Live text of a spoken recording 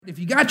If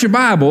you got your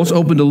Bibles,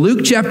 open to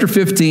Luke chapter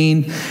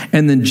 15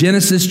 and then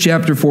Genesis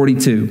chapter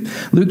 42.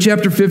 Luke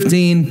chapter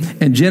 15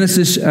 and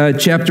Genesis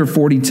chapter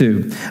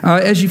 42.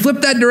 As you flip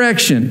that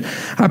direction,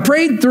 I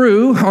prayed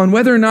through on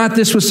whether or not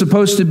this was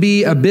supposed to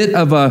be a bit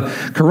of a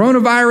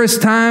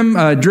coronavirus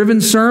time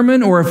driven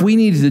sermon, or if we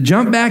needed to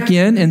jump back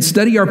in and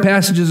study our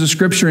passages of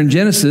Scripture in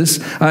Genesis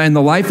and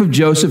the life of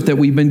Joseph that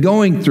we've been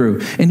going through.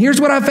 And here's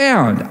what I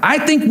found.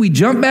 I think we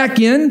jump back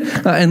in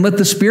and let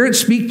the Spirit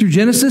speak through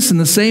Genesis in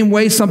the same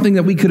way something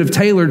that we could have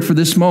tailored for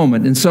this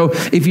moment. And so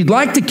if you'd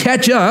like to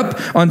catch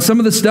up on some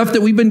of the stuff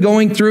that we've been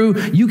going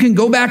through, you can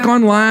go back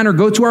online or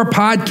go to our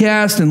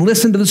podcast and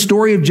listen to the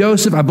story of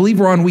Joseph. I believe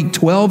we're on week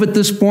 12 at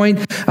this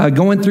point,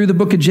 going through the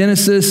book of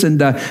Genesis and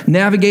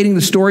navigating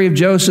the story of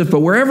Joseph. But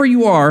wherever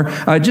you are,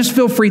 just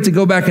feel free to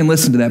go back and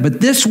listen to that.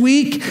 But this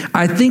week,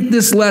 I think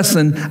this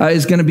lesson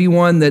is going to be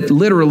one that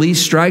literally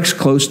strikes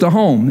close to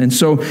home. And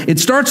so it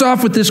starts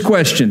off with this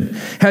question.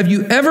 Have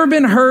you ever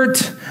been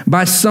hurt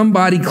by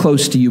somebody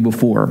close to you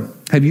before?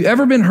 Have you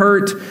ever been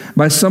hurt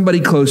by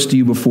somebody close to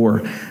you before?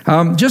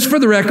 Just for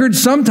the record,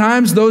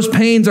 sometimes those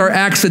pains are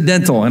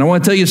accidental. And I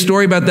want to tell you a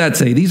story about that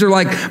today. These are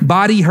like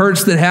body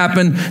hurts that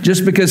happen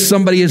just because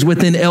somebody is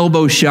within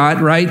elbow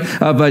shot, right?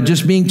 Of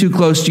just being too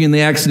close to you and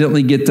they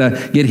accidentally get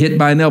hit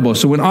by an elbow.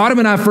 So when Autumn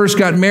and I first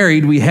got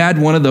married, we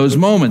had one of those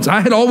moments.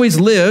 I had always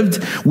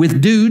lived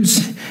with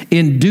dudes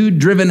in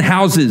dude-driven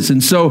houses.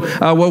 And so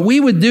what we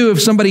would do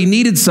if somebody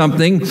needed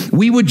something,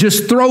 we would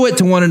just throw it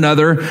to one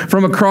another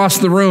from across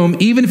the room,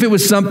 even if it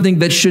was something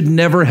that should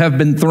never have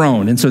been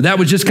thrown. And so that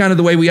was just kind of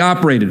the way we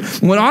operated.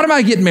 When Autumn and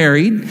I get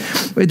married,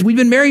 we've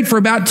been married for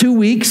about 2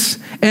 weeks,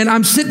 and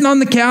I'm sitting on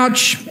the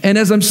couch, and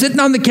as I'm sitting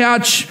on the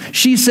couch,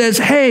 she says,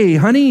 "Hey,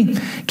 honey,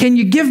 can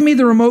you give me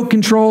the remote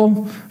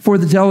control for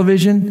the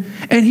television?"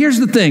 And here's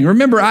the thing.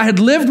 Remember, I had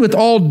lived with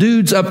all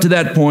dudes up to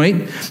that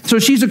point. So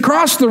she's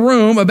across the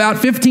room about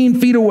 15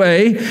 feet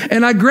away,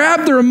 and I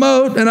grab the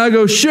remote and I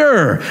go,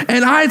 "Sure."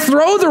 And I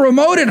throw the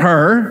remote at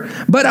her,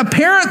 but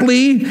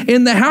apparently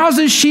in the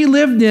houses she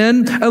lived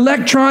in,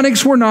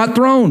 electronics were not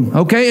thrown,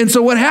 okay? And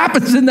so what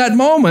happens in that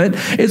moment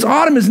is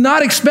Autumn is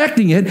not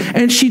expecting it,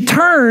 and she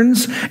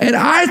turns, and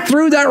I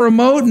threw that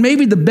remote,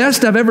 maybe the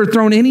best I've ever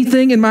thrown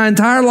anything in my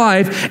entire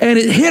life, and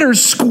it hit her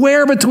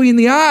square between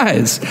the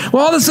eyes.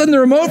 Well, all of a sudden, the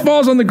remote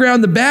falls on the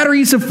ground. The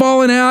batteries have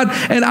fallen out.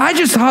 And I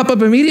just hop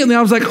up immediately.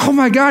 I was like, "Oh,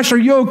 my gosh, are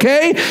you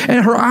okay?"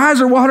 And her eyes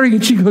are watering.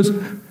 And she goes,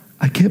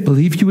 "I can't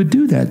believe you would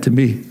do that to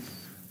me.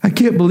 I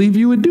can't believe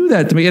you would do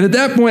that to me." And at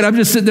that point, I'm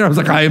just sitting there. I was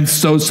like, "I am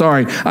so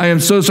sorry. I am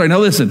so sorry." Now,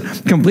 listen,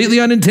 completely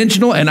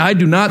unintentional. And I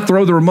do not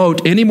throw the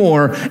remote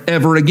anymore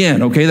ever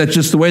again. Okay, that's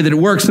just the way that it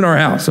works in our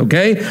house.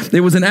 Okay, it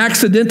was an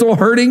accidental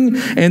hurting.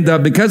 And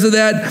because of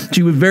that,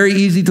 she was very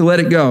easy to let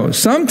it go.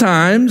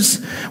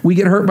 Sometimes we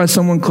get hurt by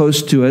someone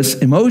close to us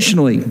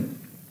emotionally.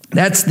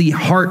 That's the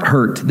heart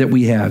hurt that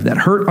we have, that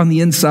hurt on the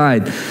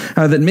inside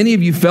that many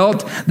of you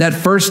felt that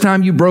first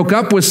time you broke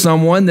up with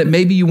someone that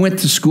maybe you went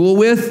to school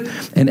with,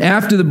 and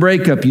after the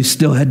breakup, you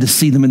still had to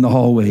see them in the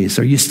hallways,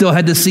 or you still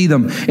had to see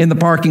them in the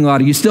parking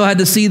lot, or you still had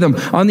to see them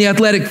on the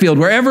athletic field,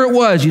 wherever it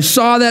was. You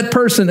saw that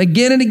person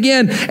again and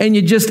again, and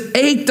you just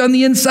ached on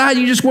the inside.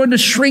 You just wanted to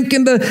shrink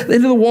into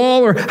the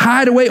wall or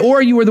hide away,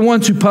 or you were the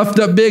ones who puffed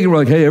up big and were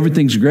like, "Hey,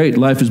 everything's great.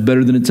 Life is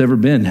better than it's ever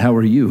been. How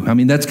are you?" I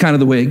mean, that's kind of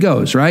the way it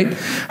goes, right?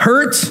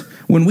 Hurt.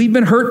 When we've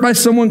been hurt by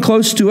someone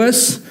close to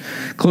us,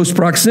 close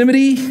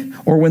proximity,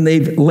 or when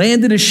they've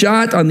landed a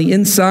shot on the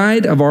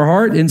inside of our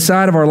heart,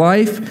 inside of our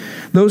life,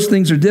 those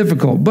things are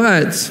difficult.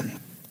 But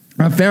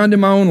I found in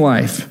my own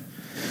life,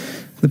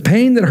 the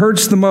pain that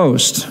hurts the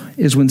most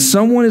is when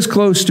someone is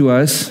close to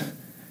us,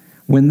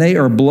 when they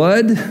are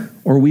blood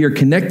or we are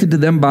connected to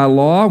them by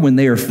law, when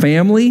they are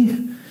family.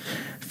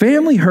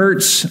 Family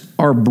hurts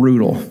are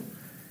brutal.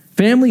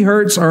 Family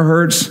hurts are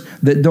hurts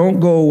that don't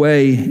go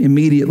away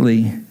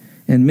immediately.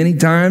 And many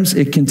times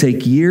it can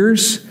take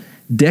years,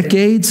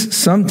 decades,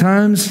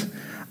 sometimes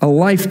a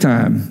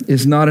lifetime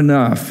is not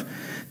enough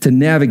to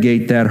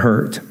navigate that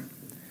hurt.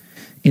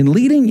 In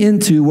leading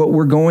into what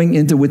we're going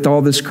into with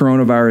all this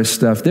coronavirus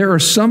stuff, there are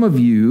some of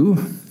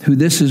you who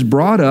this has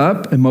brought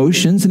up,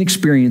 emotions and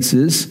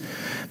experiences,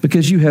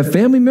 because you have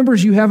family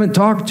members you haven't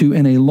talked to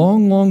in a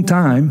long, long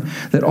time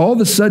that all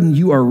of a sudden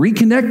you are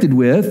reconnected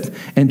with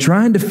and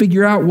trying to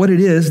figure out what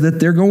it is that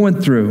they're going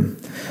through.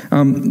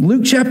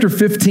 Luke chapter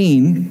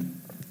 15,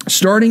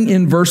 starting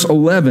in verse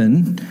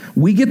 11,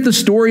 we get the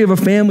story of a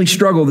family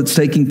struggle that's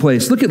taking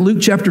place. Look at Luke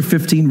chapter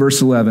 15,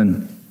 verse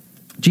 11.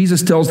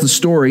 Jesus tells the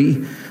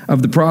story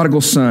of the prodigal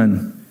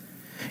son.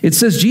 It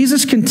says,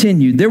 Jesus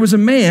continued, "There was a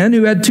man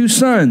who had 2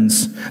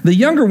 sons. The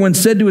younger one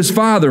said to his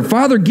father,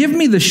 'Father, give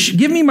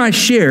me my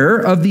share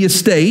of the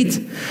estate.'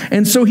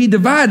 And so he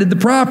divided the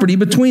property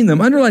between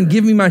them." Underline,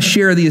 "give me my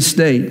share of the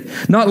estate."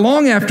 Not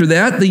long after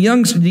that, the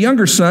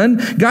younger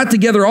son got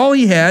together all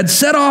he had,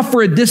 set off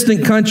for a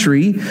distant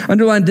country,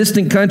 underline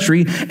distant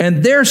country,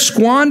 and there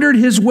squandered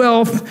his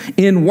wealth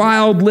in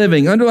wild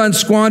living. Underline,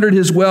 squandered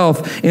his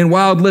wealth in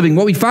wild living.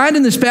 What we find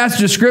in this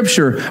passage of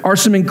Scripture are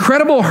some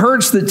incredible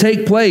hurts that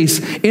take place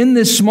in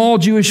this small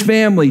Jewish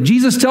family.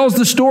 Jesus tells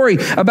the story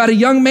about a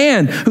young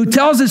man who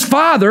tells his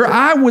father,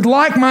 I would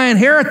like my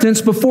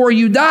inheritance before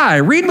you die.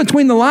 Read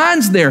between the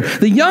lines there.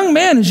 The young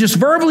man has just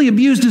verbally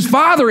abused his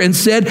father and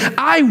said,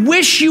 I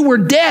wish you were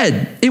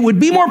dead. It would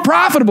be more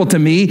profitable to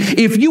me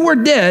if you were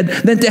dead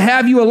than to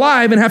have you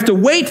alive and have to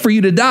wait for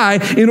you to die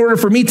in order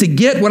for me to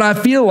get what I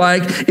feel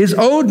like is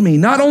owed me.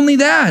 Not only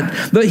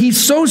that, but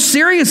he's so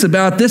serious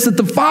about this that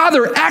the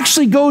father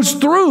actually goes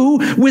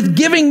through with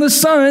giving the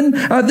son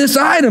this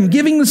item,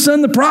 giving the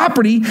son the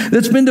property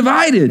that's been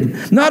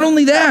divided. Not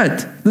only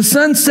that, the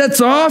son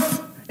sets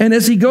off, and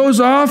as he goes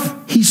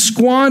off, he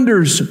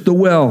squanders the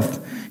wealth.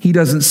 He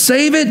doesn't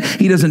save it.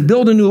 He doesn't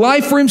build a new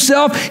life for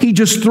himself. He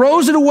just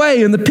throws it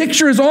away. And the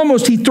picture is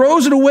almost, he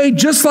throws it away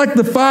just like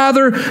the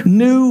father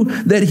knew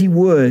that he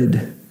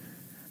would.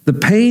 The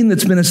pain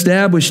that's been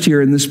established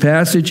here in this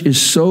passage is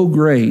so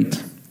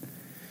great.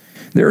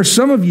 There are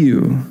some of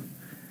you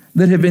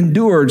that have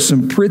endured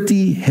some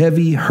pretty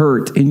heavy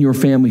hurt in your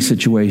family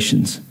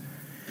situations.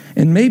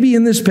 And maybe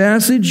in this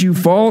passage you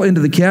fall into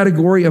the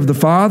category of the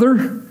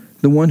father,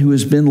 the one who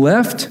has been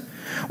left,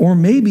 or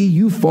maybe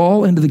you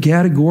fall into the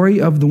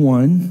category of the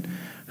one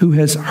who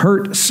has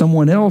hurt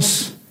someone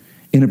else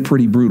in a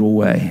pretty brutal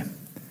way.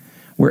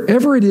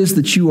 Wherever it is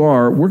that you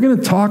are, we're going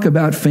to talk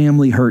about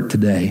family hurt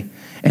today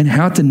and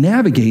how to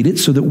navigate it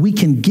so that we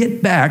can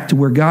get back to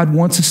where God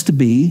wants us to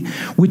be,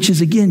 which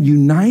is, again,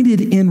 united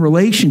in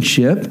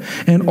relationship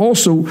and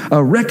also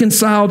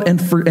reconciled and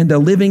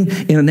living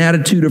in an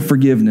attitude of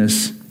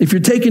forgiveness. If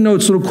you're taking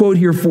notes, little quote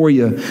here for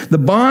you. The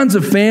bonds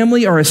of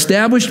family are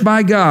established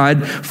by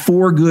God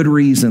for good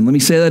reason. Let me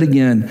say that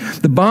again.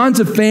 The bonds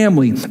of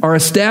family are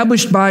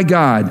established by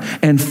God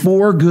and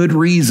for good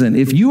reason.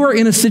 If you are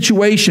in a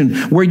situation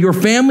where your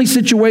family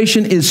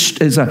situation is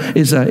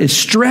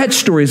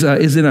stretched or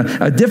is in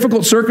a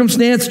difficult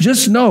circumstance,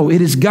 just know it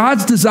is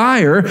God's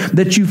desire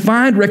that you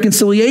find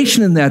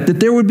reconciliation in that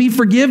there would be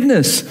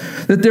forgiveness,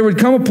 that there would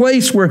come a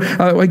place where,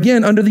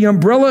 again, under the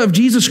umbrella of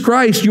Jesus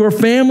Christ, your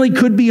family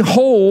could be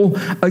whole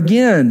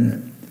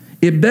again.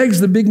 It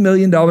begs the big $1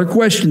 million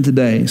question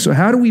today. So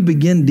how do we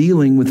begin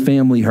dealing with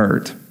family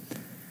hurt?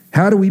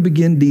 How do we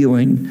begin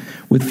dealing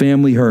with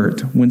family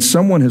hurt? When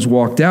someone has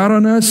walked out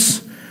on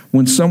us,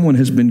 when someone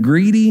has been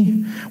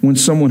greedy, when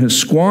someone has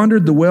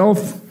squandered the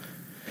wealth,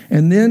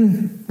 and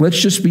then, let's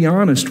just be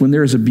honest, when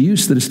there is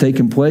abuse that has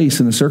taken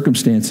place in a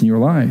circumstance in your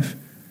life,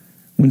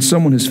 when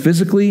someone has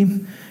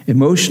physically,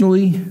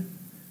 emotionally,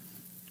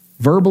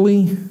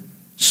 verbally,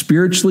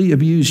 spiritually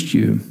abused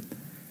you,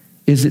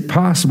 is it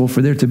possible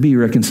for there to be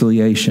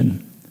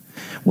reconciliation?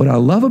 What I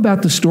love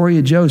about the story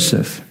of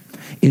Joseph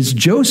is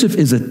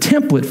a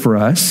template for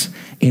us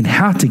in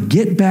how to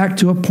get back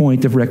to a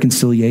point of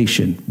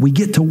reconciliation. We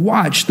get to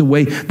watch the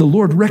way the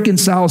Lord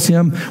reconciles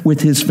him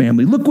with his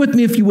family. Look with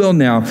me, if you will,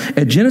 now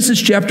at Genesis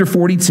chapter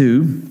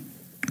 42.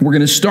 We're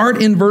going to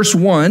start in verse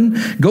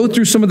 1, go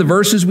through some of the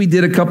verses we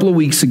did a couple of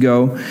weeks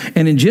ago.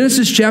 And in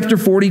Genesis chapter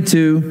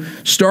 42,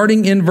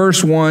 starting in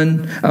verse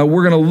 1,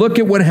 we're going to look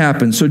at what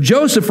happened. So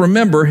Joseph,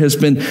 remember, has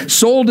been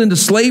sold into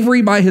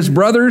slavery by his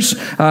brothers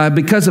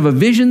because of a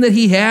vision that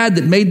he had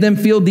that made them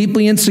feel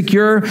deeply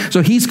insecure.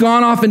 So he's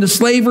gone off into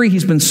slavery.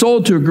 He's been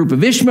sold to a group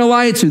of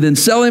Ishmaelites who then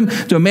sell him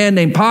to a man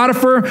named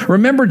Potiphar.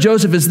 Remember,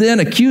 Joseph is then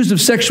accused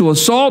of sexual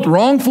assault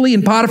wrongfully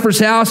in Potiphar's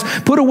house,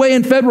 put away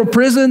in federal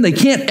prison. They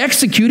can't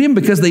execute him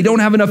because they don't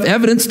have enough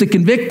evidence to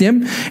convict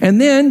him.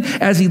 And then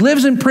as he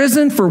lives in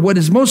prison for what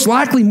is most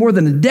likely more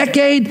than a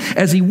decade,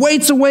 as he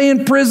waits away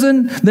in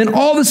prison, then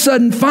all of a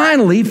sudden,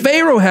 finally,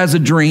 Pharaoh has a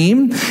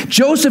dream.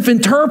 Joseph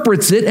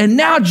interprets it, and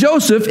now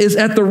Joseph is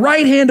at the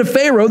right hand of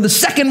Pharaoh, the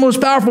second most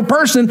powerful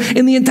person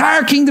in the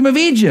entire kingdom of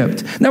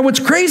Egypt. Now, what's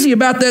crazy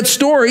about that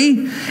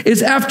story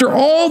is after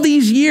all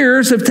these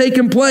years have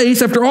taken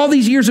place, after all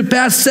these years have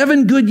passed,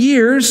 7 good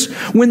years,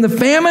 when the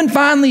famine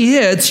finally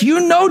hits,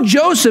 you know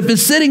Joseph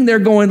is sitting there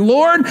going,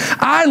 Lord,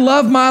 I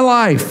love my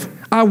life.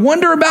 I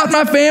wonder about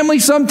my family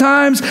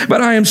sometimes,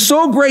 but I am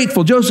so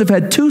grateful. Joseph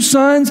had 2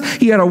 sons.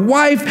 He had a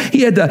wife.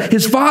 He had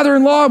his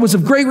father-in-law was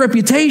of great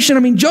reputation. I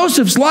mean,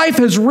 Joseph's life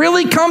has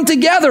really come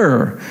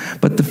together.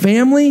 But the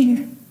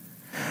family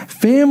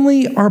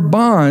are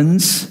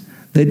bonds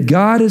that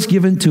God has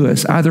given to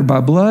us, either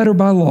by blood or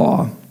by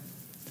law.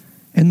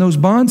 And those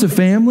bonds of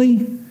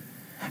family,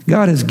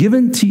 God has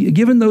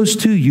given those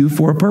to you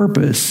for a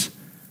purpose.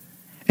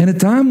 And a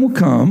time will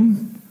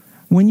come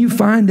when you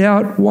find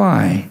out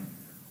why.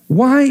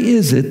 Why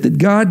is it that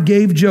God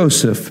gave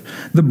Joseph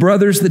the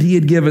brothers that he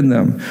had given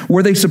them?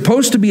 Were they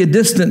supposed to be a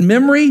distant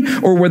memory,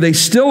 or were they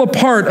still a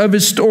part of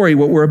his story?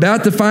 What we're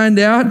about to find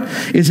out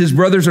is his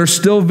brothers are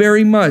still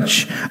very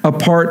much a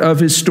part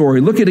of his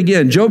story. Look at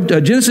again,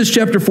 Genesis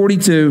chapter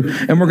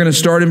 42, and we're going to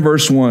start in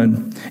verse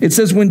 1. It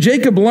says, when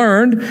Jacob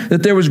learned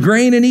that there was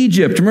grain in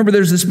Egypt, remember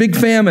there's this big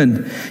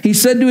famine, he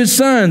said to his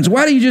sons,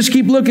 why do you just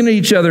keep looking at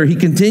each other? He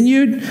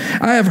continued,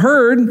 I have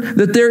heard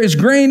that there is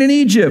grain in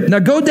Egypt. Now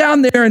go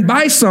down there and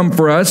buy some come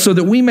for us so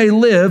that we may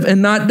live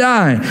and not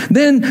die.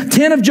 Then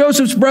 10 of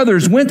Joseph's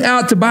brothers went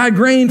out to buy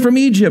grain from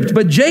Egypt,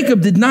 but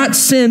Jacob did not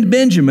send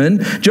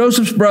Benjamin,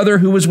 Joseph's brother,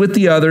 who was with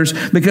the others,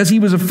 because he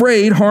was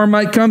afraid harm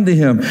might come to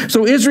him.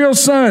 So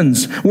Israel's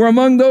sons were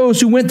among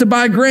those who went to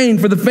buy grain,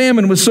 for the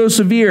famine was so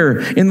severe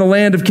in the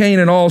land of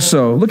Canaan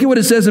also. Look at what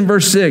it says in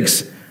verse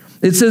 6.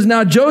 It says,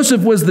 now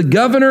Joseph was the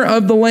governor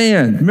of the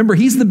land. Remember,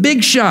 he's the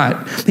big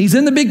shot. He's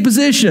in the big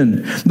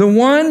position. The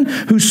one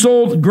who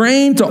sold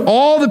grain to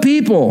all the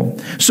people.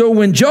 So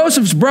when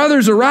Joseph's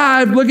brothers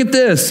arrived, look at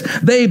this.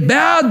 They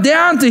bowed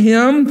down to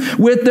him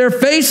with their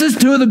faces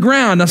to the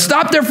ground. Now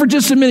stop there for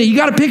just a minute. You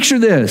got to picture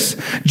this.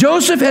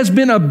 Joseph has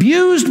been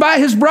abused by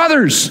his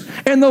brothers.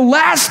 And the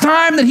last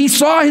time that he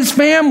saw his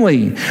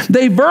family,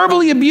 they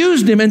verbally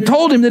abused him and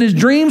told him that his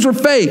dreams were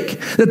fake,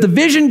 that the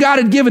vision God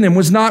had given him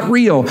was not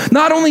real.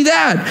 Not only that,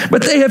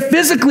 but they have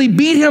physically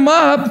beat him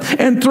up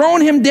and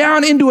thrown him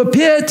down into a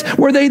pit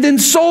where they then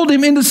sold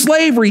him into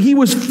slavery. He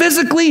was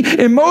physically,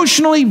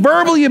 emotionally,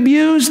 verbally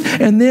abused,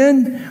 and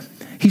then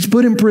he's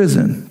put in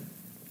prison.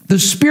 The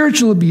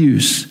spiritual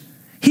abuse.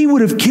 He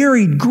would have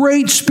carried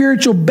great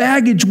spiritual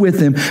baggage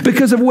with him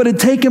because of what had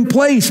taken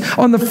place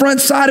on the front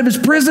side of his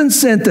prison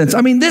sentence.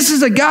 I mean, this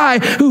is a guy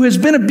who has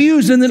been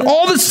abused, and then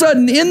all of a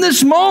sudden, in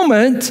this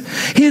moment,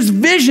 his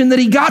vision that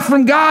he got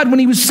from God when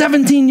he was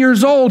 17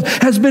 years old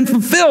has been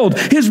fulfilled.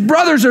 His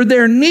brothers are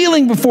there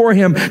kneeling before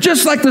him,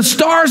 just like the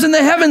stars in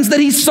the heavens that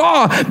he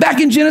saw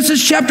back in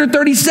Genesis chapter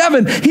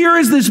 37. Here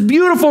is this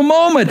beautiful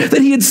moment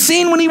that he had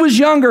seen when he was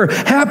younger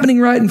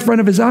happening right in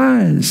front of his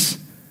eyes.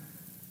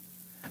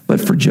 But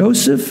for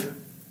Joseph,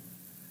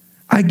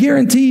 I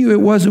guarantee you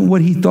it wasn't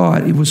what he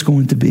thought it was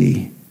going to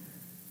be.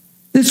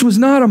 This was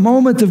not a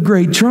moment of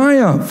great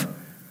triumph.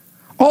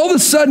 All of a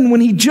sudden, when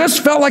he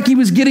just felt like he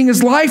was getting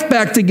his life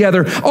back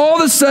together,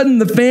 all of a sudden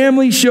the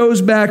family shows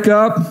back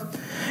up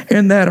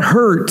and that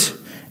hurt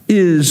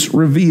is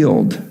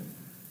revealed.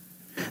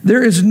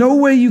 There is no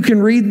way you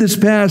can read this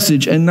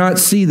passage and not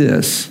see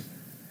this,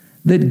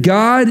 that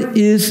God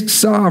is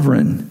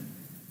sovereign.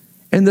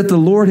 And that the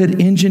Lord had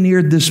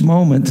engineered this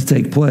moment to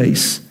take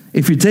place.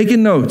 If you're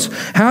taking notes,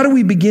 how do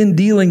we begin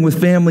dealing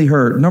with family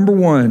hurt? Number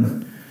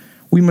one,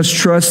 we must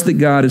trust that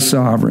God is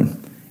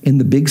sovereign in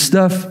the big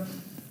stuff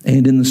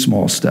and in the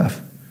small stuff.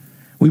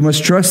 We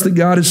must trust that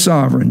God is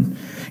sovereign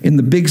in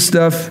the big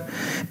stuff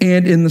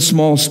and in the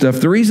small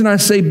stuff. The reason I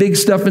say big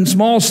stuff and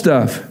small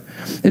stuff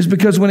is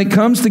because when it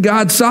comes to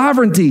God's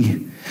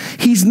sovereignty,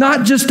 He's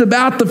not just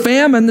about the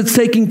famine that's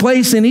taking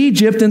place in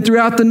Egypt and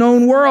throughout the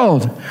known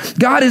world.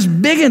 God is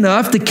big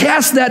enough to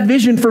cast that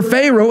vision for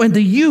Pharaoh and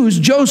to use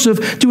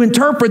Joseph to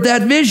interpret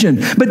that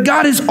vision. But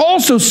God is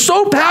also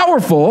so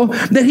powerful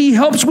that He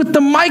helps with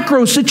the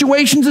micro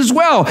situations as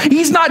well.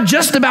 He's not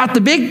just about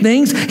the big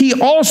things. He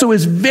also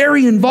is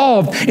very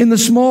involved in the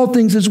small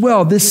things as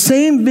well. This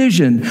same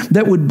vision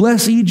that would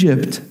bless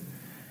Egypt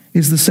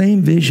is the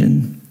same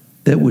vision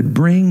that would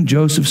bring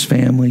Joseph's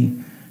family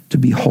to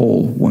be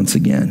whole once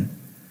again.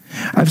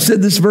 I've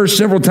said this verse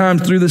several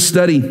times through this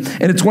study,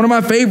 and it's one of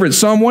my favorites.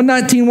 Psalm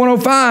 119,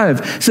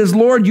 105 says,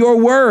 Lord, your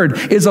word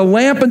is a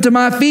lamp unto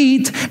my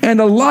feet and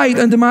a light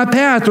unto my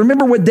path.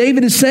 Remember what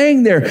David is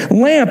saying there.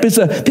 Lamp is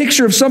a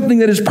picture of something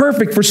that is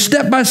perfect for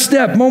step by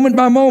step, moment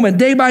by moment,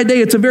 day by day.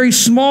 It's a very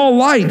small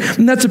light,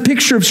 and that's a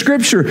picture of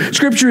Scripture.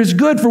 Scripture is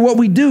good for what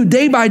we do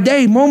day by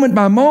day, moment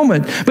by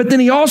moment. But then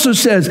he also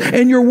says,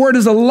 and your word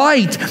is a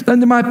light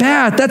unto my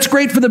path. That's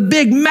great for the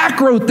big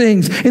macro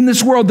things in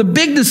this world, the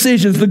big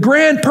decisions, the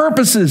grand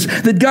purposes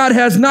that God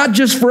has not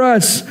just for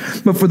us,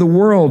 but for the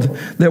world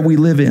that we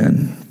live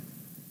in.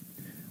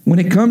 When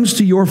it comes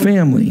to your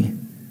family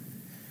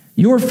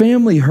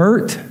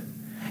hurt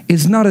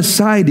is not a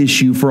side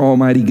issue for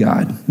Almighty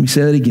God. Let me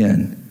say that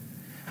again.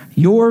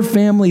 Your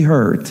family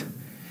hurt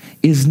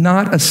is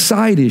not a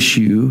side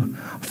issue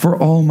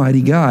for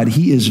Almighty God.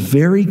 He is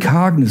very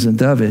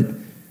cognizant of it.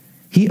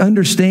 He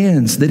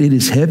understands that it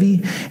is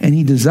heavy, and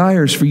He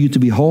desires for you to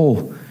be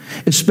whole,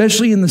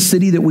 especially in the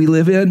city that we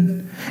live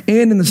in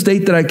and in the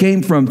state that I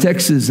came from,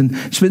 Texas, and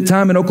spent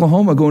time in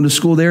Oklahoma going to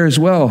school there as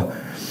well.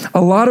 A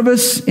lot of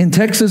us in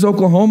Texas,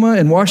 Oklahoma,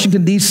 and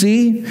Washington,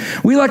 D.C.,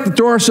 we like to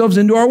throw ourselves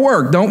into our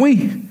work, don't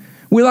we?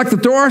 We like to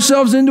throw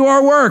ourselves into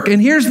our work.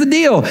 And here's the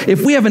deal.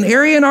 If we have an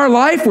area in our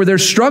life where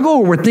there's struggle,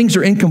 or where things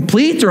are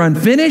incomplete or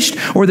unfinished,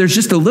 or there's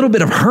just a little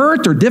bit of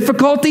hurt or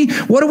difficulty,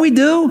 what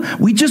do?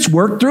 We just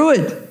work through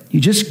it. You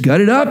just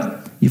gut it up.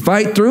 You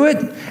fight through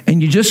it,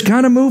 and you just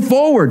kind of move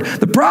forward.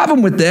 The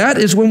problem with that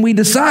is when we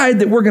decide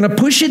that we're going to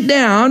push it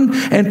down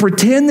and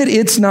pretend that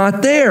it's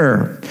not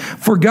there.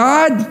 For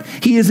God,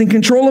 He is in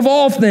control of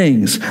all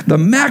things, the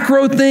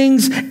macro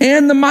things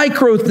and the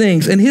micro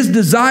things, and His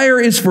desire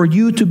is for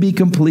you to be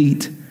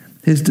complete.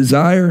 His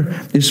desire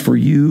is for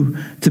you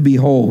to be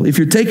whole. If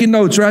you're taking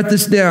notes, write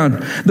this down.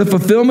 The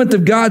fulfillment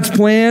of God's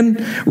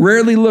plan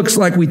rarely looks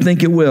like we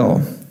think it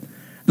will.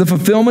 The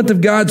fulfillment of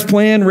God's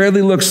plan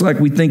rarely looks like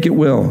we think it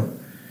will.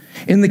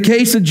 In the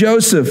case of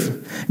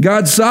Joseph,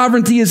 God's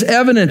sovereignty is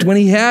evident when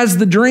he has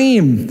the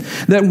dream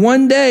that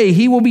one day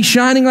he will be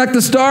shining like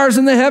the stars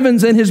in the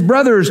heavens and his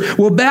brothers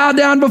will bow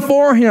down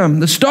before him.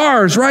 The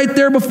stars right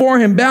there before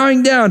him,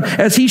 bowing down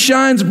as he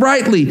shines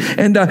brightly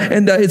and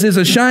is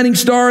a shining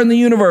star in the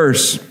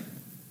universe.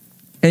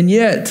 And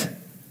yet,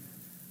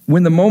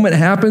 when the moment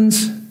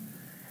happens,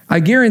 I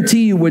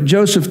guarantee you what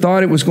Joseph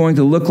thought it was going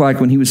to look like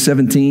when he was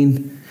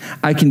 17,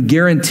 I can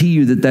guarantee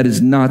you that that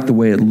is not the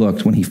way it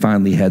looked when he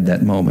finally had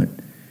that moment.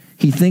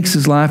 He thinks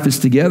his life is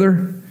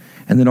together,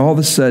 and then all of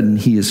a sudden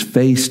he is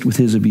faced with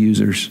his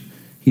abusers.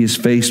 He is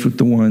faced with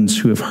the ones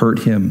who have hurt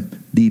him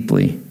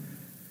deeply.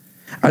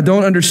 I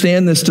don't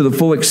understand this to the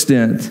full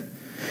extent,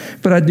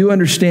 but I do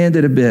understand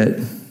it a bit.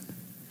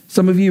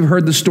 Some of you have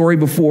heard the story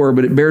before,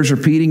 but it bears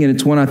repeating, and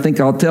it's one I think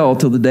I'll tell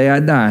till the day I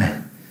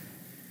die.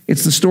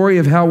 It's the story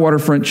of how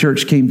Waterfront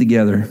Church came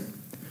together.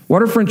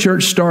 Waterfront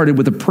Church started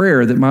with a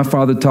prayer that my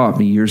father taught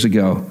me years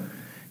ago.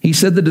 He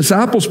said the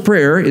disciples'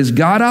 prayer is,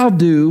 God, I'll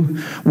do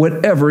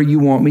whatever you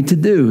want me to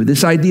do.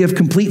 This idea of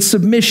complete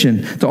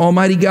submission to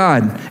Almighty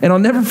God. And I'll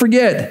never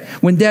forget,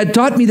 when Dad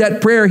taught me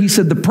that prayer, he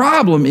said, the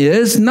problem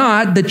is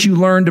not that you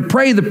learn to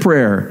pray the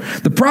prayer.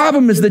 The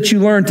problem is that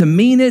you learn to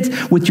mean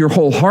it with your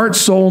whole heart,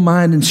 soul,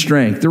 mind, and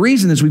strength. The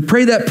reason is we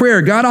pray that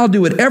prayer, God, I'll do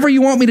whatever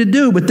you want me to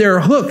do, but there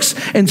are hooks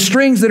and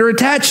strings that are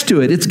attached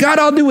to it. It's, God,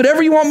 I'll do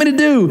whatever you want me to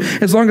do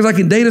as long as I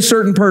can date a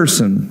certain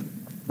person.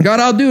 God,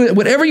 I'll do it,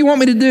 whatever you want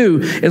me to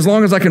do as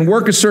long as I can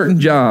work a certain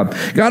job.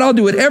 God, I'll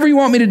do whatever you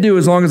want me to do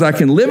as long as I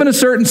can live in a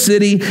certain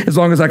city, as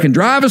long as I can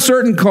drive a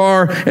certain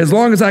car, as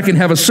long as I can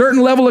have a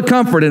certain level of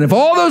comfort. And if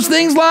all those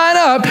things line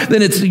up,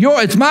 then it's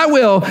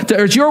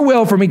your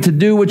will for me to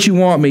do what you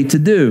want me to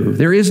do.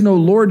 There is no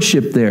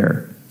lordship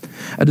there.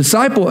 A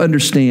disciple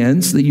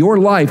understands that your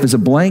life is a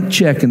blank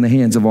check in the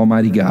hands of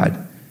Almighty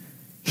God.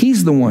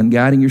 He's the one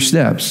guiding your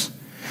steps.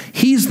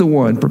 He's the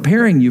one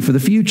preparing you for the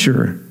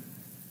future.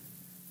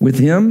 With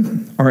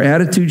him, our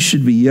attitude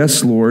should be,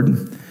 yes,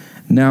 Lord.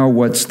 Now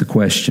what's the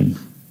question?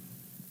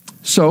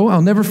 So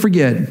I'll never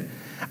forget,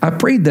 I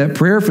prayed that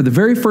prayer for the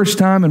very first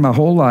time in my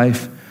whole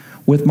life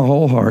with my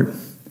whole heart.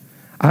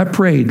 I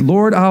prayed,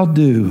 Lord, I'll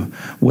do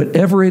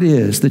whatever it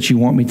is that you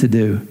want me to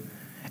do.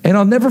 And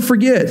I'll never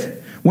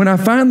forget, when I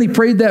finally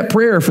prayed that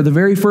prayer for the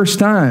very first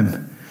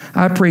time,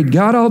 I prayed,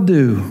 God, I'll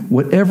do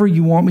whatever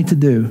you want me to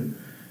do.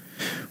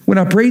 When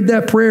I prayed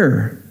that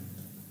prayer,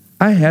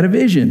 I had a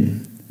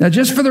vision. Now,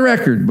 just for the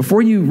record,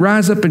 before you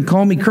rise up and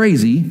call me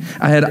crazy,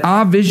 I had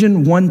a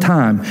vision one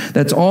time.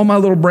 That's all my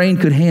little brain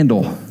could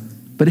handle.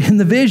 But in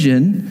the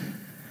vision,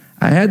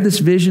 I had this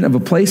vision of a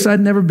place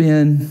I'd never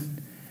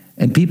been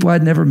and people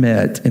I'd never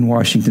met in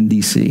Washington,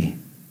 D.C.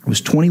 I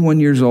was 21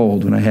 years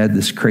old when I had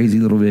this crazy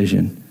little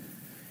vision.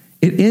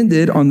 It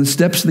ended on the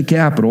steps of the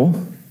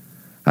Capitol,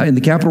 in the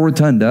Capitol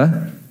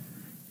Rotunda,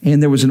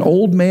 and there was an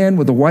old man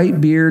with a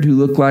white beard who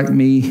looked like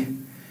me,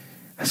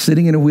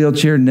 sitting in a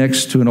wheelchair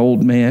next to an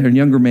old man, or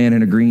younger man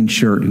in a green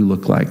shirt who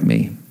looked like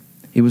me.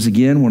 It was,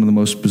 again, one of the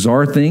most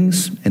bizarre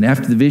things. And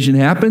after the vision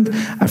happened,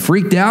 I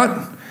freaked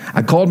out.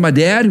 I called my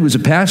dad, who was a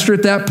pastor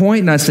at that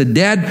point, and I said,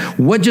 Dad,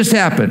 what just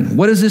happened?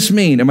 What does this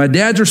mean? And my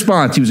dad's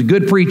response, he was a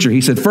good preacher.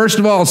 He said, first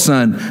of all,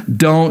 son,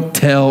 don't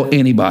tell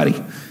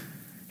anybody.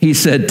 He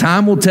said,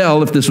 time will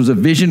tell if this was a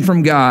vision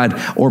from God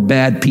or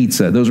bad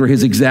pizza. Those were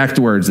his exact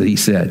words that he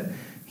said.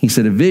 He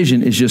said, a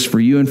vision is just for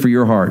you and for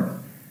your heart.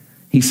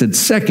 He said,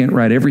 second,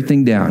 write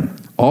everything down,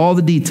 all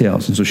the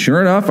details. And so sure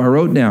enough, I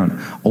wrote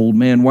down, old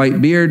man, white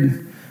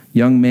beard,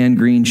 young man,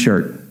 green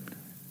shirt,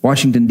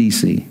 Washington,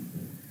 D.C.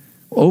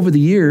 Over the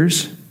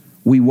years,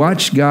 we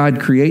watched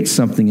God create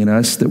something in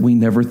us that we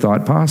never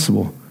thought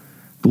possible.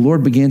 The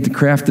Lord began to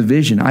craft a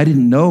vision. I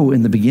didn't know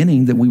in the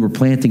beginning that we were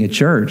planting a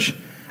church.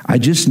 I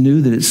just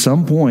knew that at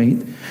some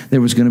point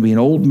there was going to be an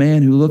old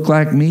man who looked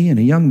like me and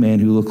a young man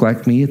who looked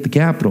like me at the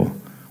Capitol,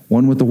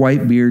 one with a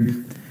white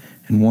beard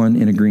and one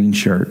in a green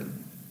shirt.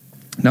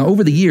 Now,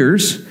 over the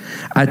years,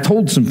 I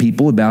told some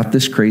people about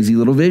this crazy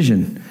little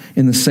vision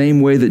in the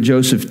same way that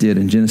Joseph did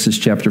in Genesis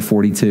chapter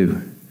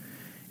 42.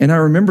 And I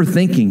remember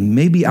thinking,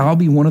 maybe I'll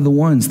be one of the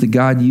ones that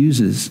God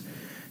uses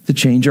to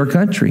change our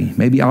country.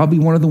 Maybe I'll be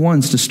one of the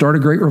ones to start a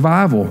great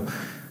revival.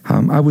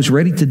 I was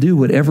ready to do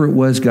whatever it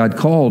was God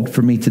called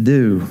for me to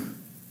do.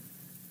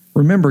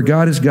 Remember,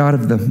 God is God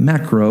of the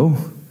macro,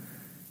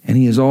 and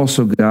he is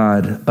also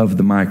God of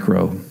the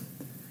micro.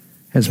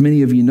 As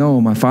many of you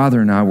know, my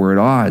father and I were at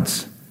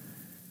odds.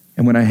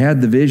 And when I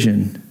had the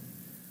vision,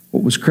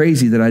 what was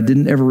crazy that I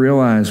didn't ever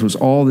realize was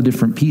all the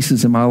different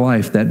pieces in my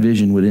life that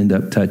vision would end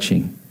up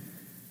touching.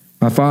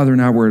 My father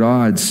and I were at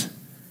odds.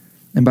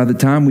 And by the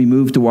time we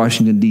moved to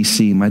Washington,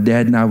 D.C., my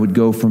dad and I would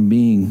go from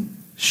being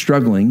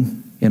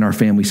struggling in our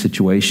family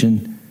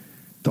situation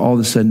to all of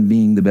a sudden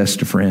being the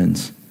best of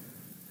friends.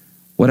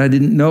 What I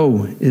didn't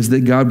know is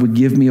that God would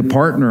give me a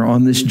partner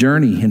on this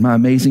journey in my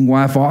amazing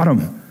wife,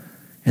 Autumn,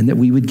 and that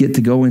we would get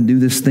to go and do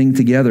this thing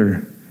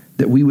together,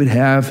 that we would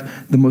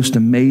have the most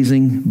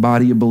amazing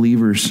body of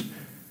believers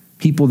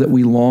people that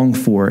we long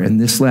for. And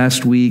this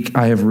last week,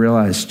 I have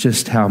realized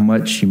just how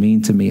much you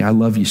mean to me. I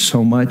love you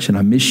so much, and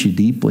I miss you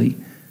deeply.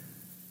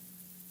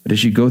 But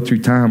as you go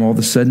through time, all of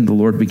a sudden, the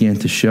Lord began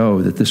to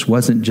show that this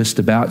wasn't just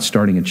about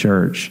starting a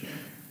church.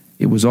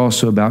 It was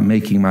also about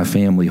making my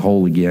family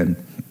whole again.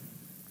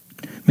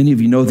 Many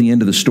of you know the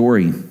end of the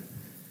story.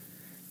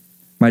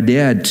 My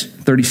dad,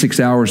 36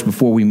 hours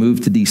before we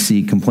moved to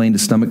D.C., complained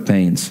of stomach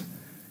pains.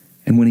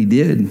 And when he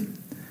did,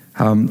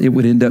 it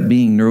would end up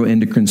being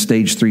neuroendocrine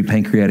stage 3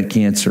 pancreatic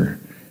cancer.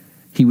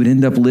 He would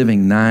end up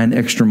living 9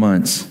 extra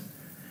months.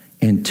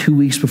 And 2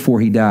 weeks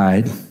before he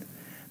died,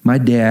 my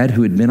dad,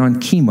 who had been on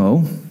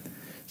chemo,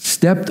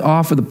 stepped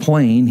off of the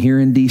plane here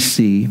in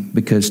D.C.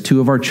 because 2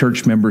 of our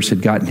church members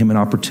had gotten him an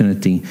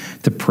opportunity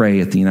to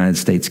pray at the United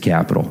States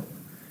Capitol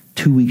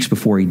 2 weeks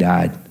before he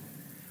died.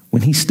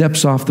 When he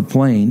steps off the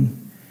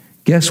plane,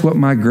 guess what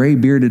my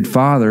gray-bearded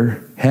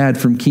father had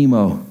from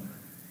chemo?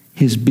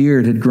 His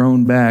beard had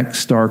grown back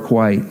stark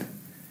white.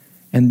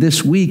 And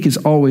this week is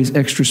always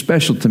extra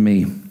special to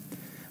me.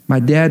 My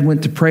dad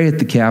went to pray at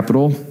the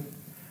Capitol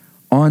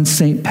on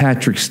St.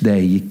 Patrick's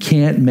Day. You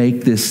can't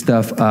make this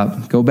stuff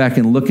up. Go back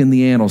and look in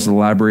the annals of the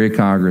Library of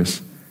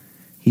Congress.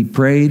 He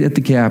prayed at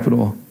the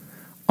Capitol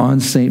on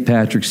St.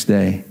 Patrick's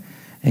Day.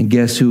 And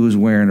guess who was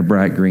wearing a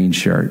bright green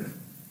shirt?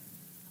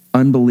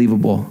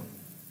 Unbelievable.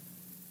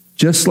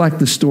 Just like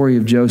the story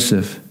of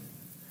Joseph,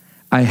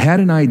 I had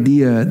an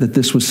idea that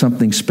this was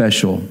something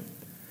special,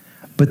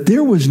 but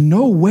there was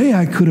no way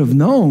I could have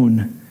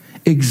known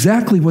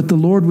exactly what the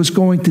Lord was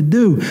going to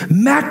do.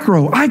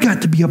 Macro, I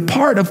got to be a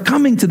part of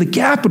coming to the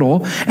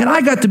Capitol, and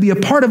I got to be a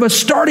part of us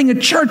starting a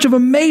church of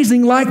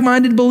amazing,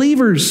 like-minded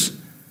believers.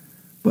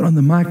 But on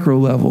the micro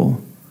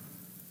level,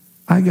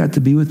 I got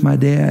to be with my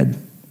dad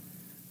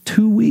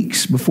 2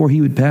 weeks before he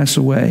would pass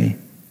away.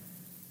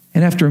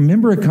 And after a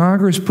member of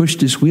Congress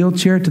pushed his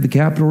wheelchair to the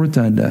Capitol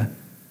Rotunda,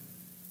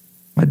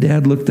 my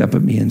dad looked up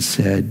at me and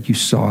said, "You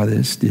saw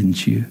this,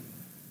 didn't you?"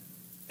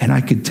 And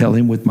I could tell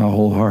him with my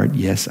whole heart,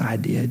 yes, I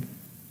did.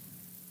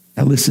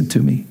 Now listen to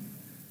me.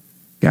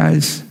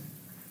 Guys,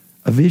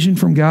 a vision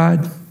from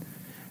God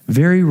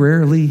very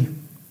rarely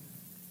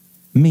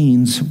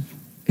means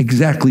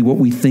exactly what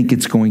we think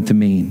it's going to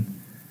mean.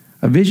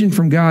 A vision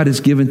from God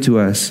is given to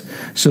us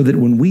so that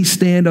when we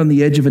stand on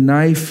the edge of a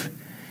knife,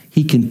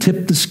 he can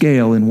tip the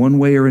scale in one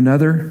way or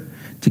another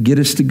to get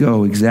us to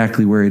go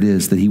exactly where it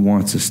is that he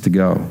wants us to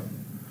go.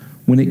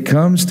 When it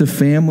comes to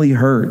family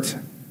hurt,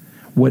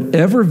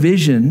 whatever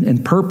vision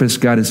and purpose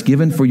God has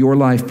given for your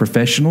life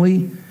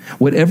professionally,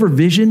 whatever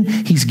vision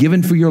he's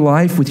given for your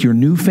life with your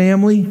new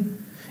family,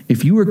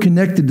 if you are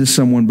connected to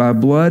someone by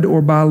blood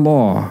or by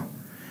law,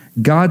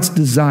 God's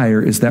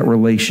desire is that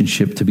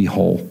relationship to be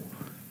whole.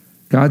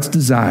 God's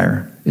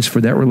desire is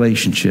for that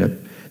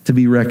relationship to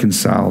be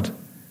reconciled,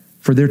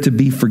 for there to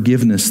be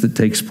forgiveness that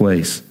takes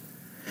place.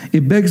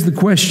 It begs the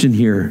question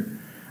here,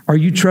 are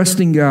you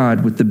trusting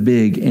God with the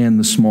big and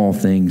the small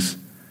things?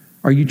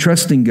 Are you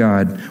trusting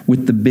God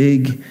with the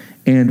big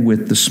and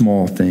with the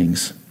small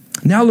things?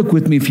 Now look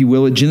with me, if you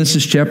will, at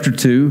Genesis chapter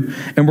 2,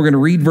 and we're going to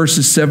read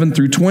verses 7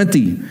 through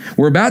 20.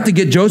 We're about to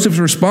get Joseph's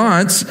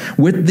response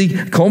with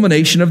the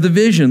culmination of the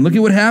vision. Look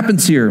at what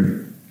happens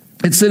here.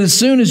 It said, as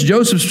soon as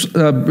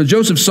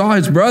Joseph saw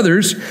his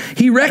brothers,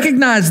 he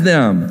recognized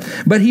them,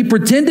 but he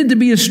pretended to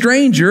be a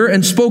stranger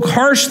and spoke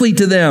harshly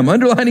to them.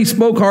 Underline, he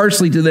spoke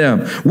harshly to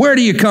them. Where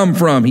do you come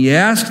from? He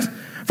asked.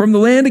 From the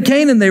land of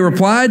Canaan, they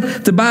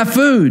replied, to buy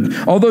food.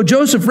 Although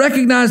Joseph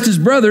recognized his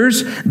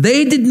brothers,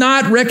 they did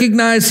not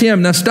recognize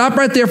him. Now stop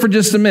right there for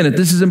just a minute.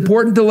 This is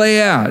important to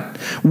lay out.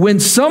 When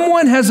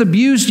someone has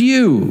abused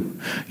you,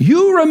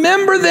 you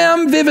remember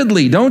them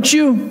vividly, don't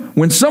you?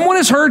 When someone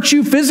has hurt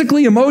you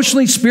physically,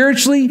 emotionally,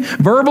 spiritually,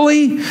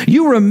 verbally,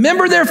 you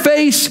remember their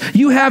face.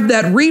 You have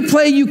that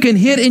replay you can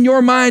hit in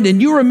your mind,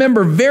 and you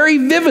remember very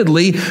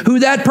vividly who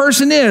that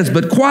person is.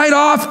 But quite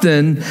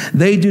often,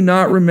 they do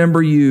not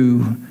remember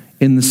you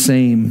in the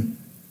same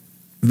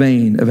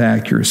vein of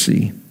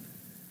accuracy.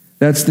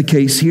 That's the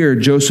case here.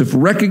 Joseph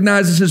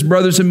recognizes his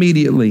brothers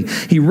immediately.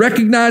 He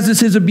recognizes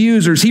his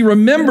abusers. He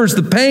remembers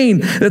the pain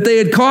that they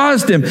had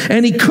caused him.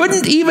 And he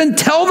couldn't even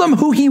tell them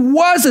who he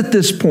was at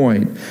this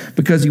point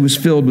because he was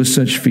filled with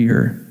such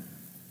fear.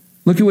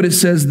 Look at what it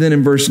says then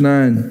in verse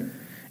 9.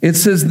 It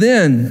says,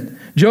 then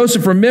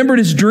Joseph remembered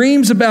his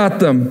dreams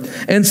about them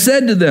and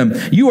said to them,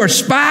 you are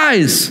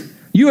spies.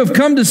 You have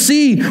come to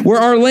see where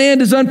our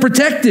land is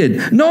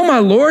unprotected. No, my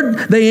lord,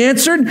 they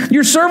answered.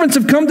 Your servants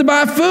have come to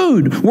buy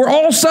food. We're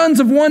all sons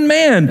of one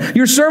man.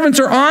 Your servants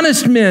are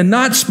honest men,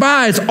 not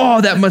spies. Oh,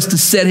 that must have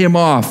set him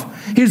off.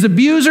 His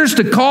abusers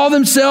to call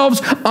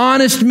themselves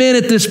honest men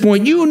at this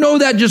point. You know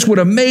that just would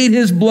have made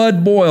his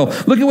blood boil.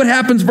 Look at what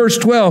happens, verse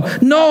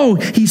 12. No,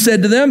 he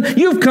said to them,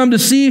 you've come to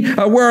see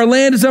where our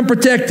land is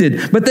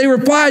unprotected. But they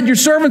replied, your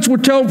servants were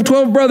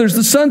 12 brothers,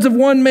 the sons of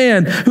one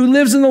man who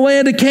lives in the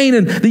land of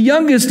Canaan. The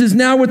youngest is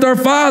now with our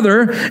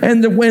father,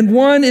 and when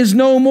one is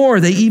no more.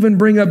 They even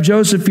bring up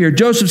Joseph here.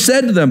 Joseph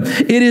said to them,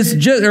 it is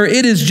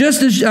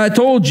just as I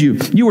told you.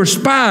 You are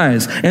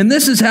spies, and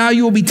this is how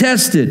you will be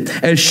tested.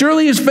 As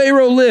surely as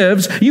Pharaoh lives,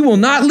 lives, you will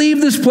not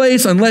leave this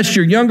place unless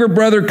your younger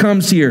brother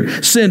comes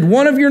here. Send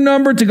one of your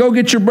number to go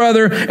get your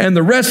brother, and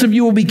the rest of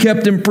you will be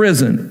kept in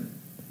prison,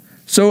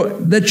 so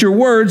that your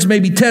words may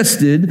be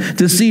tested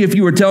to see if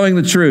you are telling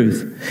the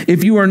truth.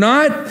 If you are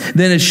not,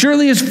 then as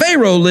surely as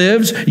Pharaoh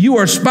lives, you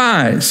are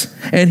spies."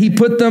 And he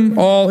put them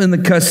all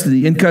in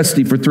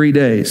custody for 3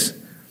 days.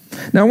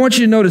 Now I want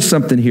you to notice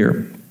something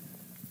here.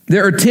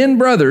 There are 10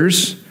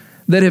 brothers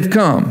that have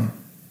come.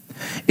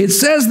 It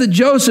says that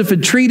Joseph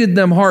had treated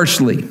them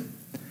harshly.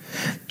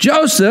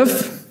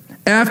 Joseph,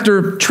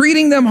 after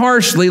treating them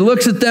harshly,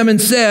 looks at them and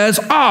says,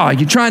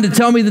 "You're trying to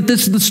tell me that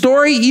this is the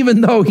story?"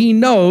 Even though he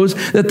knows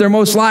that they're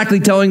most likely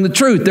telling the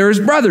truth. They're his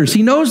brothers.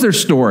 He knows their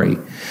story.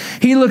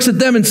 He looks at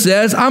them and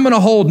says, "I'm going to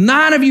hold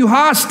 9 of you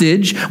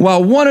hostage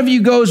while one of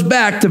you goes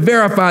back to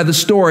verify the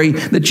story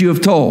that you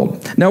have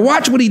told." Now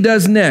watch what he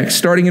does next,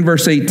 starting in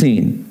verse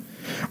 18.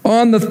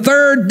 On the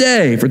 3rd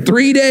day, for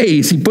 3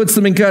 days, he puts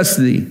them in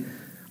custody.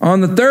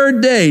 On the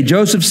 3rd day,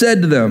 Joseph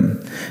said to them,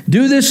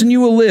 "Do this and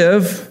you will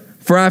live,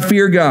 for I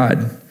fear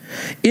God.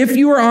 If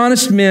you are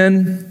honest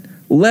men,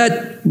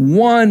 let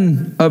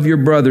one of your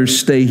brothers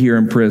stay here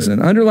in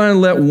prison." Underline,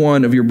 let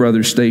one of your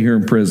brothers stay here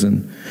in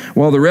prison,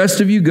 while the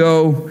rest of you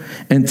go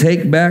and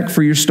take back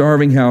for your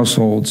starving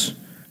households.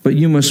 But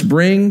you must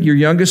bring your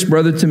youngest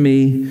brother to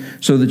me,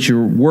 so that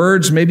your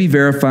words may be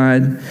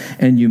verified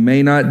and you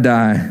may not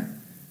die.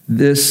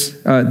 This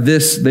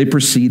they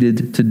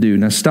proceeded to do.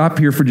 Now stop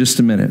here for just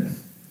a minute.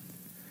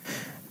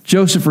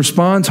 Joseph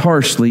responds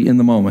harshly in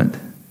the moment.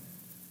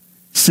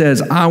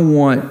 Says, "I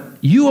want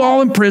you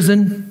all in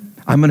prison.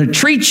 I'm going to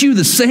treat you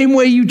the same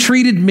way you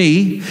treated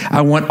me.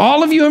 I want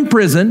all of you in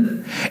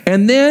prison.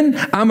 And then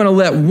I'm going to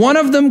let one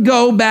of them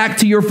go back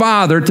to your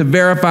father to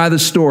verify the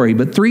story."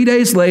 But 3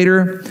 days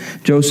later,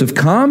 Joseph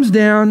calms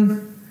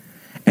down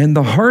and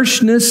the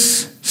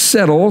harshness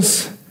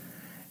settles.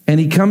 And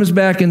he comes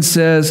back and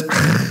says,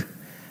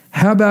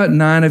 "How about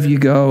 9 of you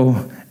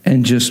go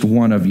and just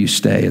one of you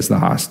stay as the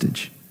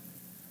hostage?"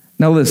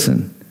 Now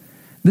listen.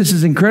 This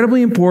is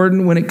incredibly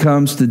important when it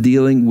comes to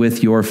dealing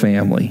with your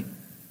family.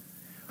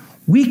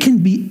 We can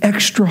be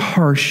extra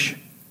harsh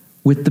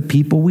with the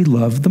people we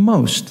love the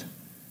most.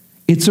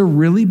 It's a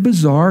really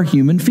bizarre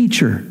human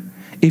feature.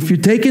 If you're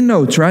taking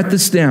notes, write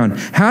this down.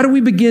 How do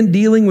we begin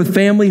dealing with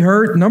family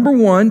hurt? Number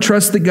 1,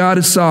 trust that God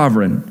is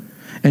sovereign.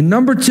 And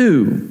number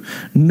 2,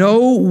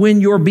 know when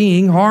you're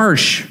being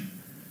harsh.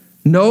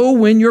 Know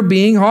when you're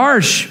being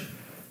harsh.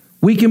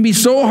 We can be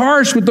so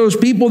harsh with those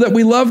people that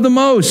we love the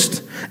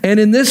most.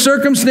 And in this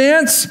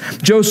circumstance,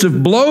 Joseph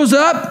blows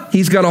up.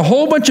 He's got a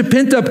whole bunch of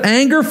pent-up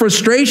anger,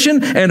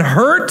 frustration, and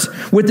hurt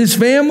with his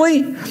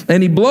family.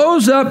 And he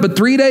blows up, but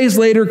 3 days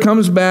later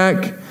comes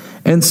back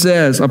and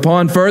says,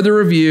 upon further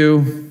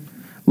review,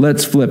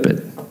 let's flip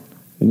it.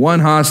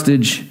 1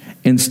 hostage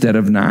instead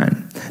of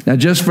 9. Now,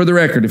 just for the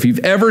record, if you've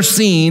ever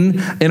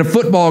seen in a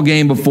football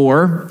game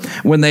before,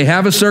 when they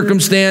have a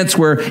circumstance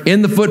where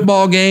in the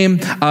football game,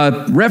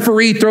 a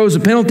referee throws a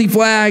penalty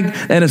flag,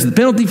 and as the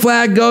penalty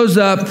flag goes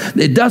up,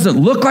 it doesn't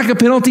look like a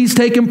penalty's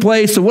taken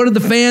place. So what do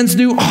the fans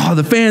do?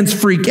 The fans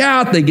freak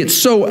out. They get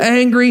so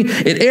angry.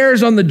 It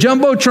airs on the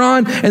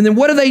Jumbotron. And then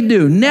what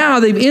do? Now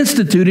they've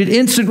instituted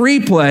instant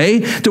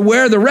replay to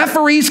where the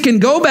referees can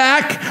go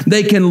back,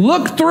 they can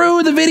look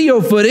through the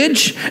video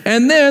footage,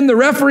 and then the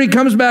referee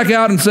comes back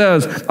out and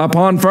says,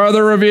 upon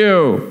further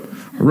review,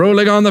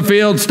 ruling on the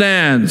field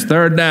stands,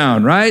 3rd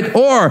down, right?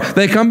 Or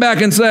they come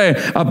back and say,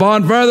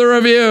 upon further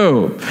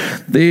review,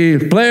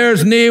 the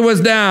player's knee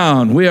was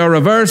down. We are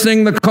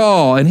reversing the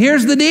call. And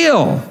here's the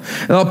deal.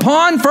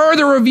 Upon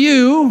further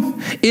review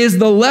is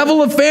the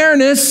level of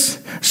fairness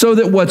so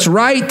that what's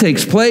right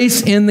takes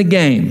place in the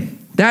game.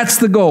 That's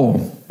the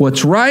goal.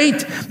 What's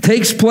right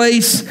takes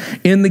place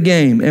in the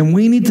game. And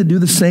we need to do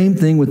the same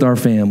thing with our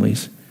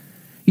families.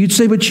 You'd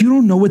say, but you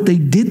don't know what they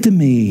did to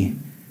me.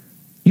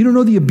 You don't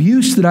know the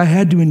abuse that I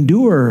had to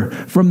endure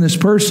from this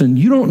person.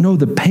 You don't know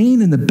the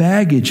pain and the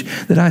baggage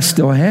that I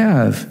still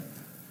have.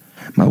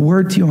 My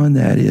word to you on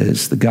that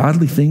is the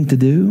godly thing to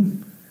do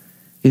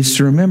is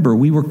to remember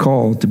we were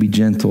called to be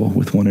gentle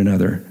with one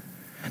another.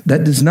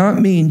 That does not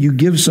mean you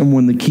give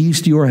someone the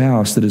keys to your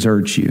house that has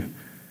hurt you.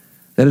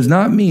 That does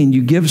not mean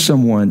you give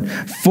someone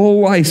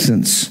full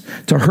license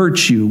to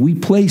hurt you. We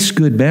place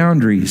good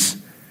boundaries.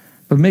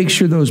 But make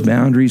sure those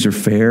boundaries are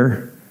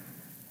fair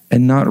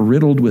and not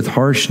riddled with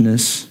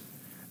harshness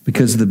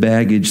because of the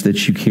baggage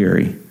that you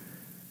carry.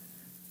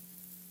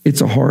 It's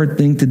a hard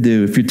thing to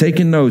do. If you're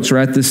taking notes,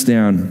 write this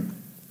down.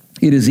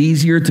 It is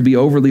easier to be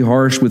overly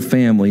harsh with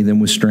family than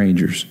with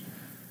strangers.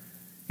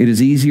 It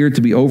is easier to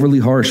be overly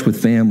harsh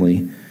with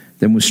family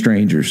than with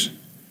strangers.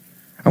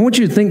 I want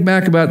you to think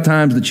back about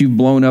times that you've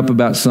blown up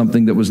about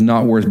something that was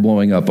not worth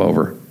blowing up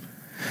over.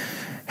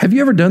 Have you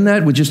ever done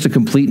that with just a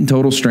complete and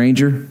total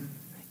stranger?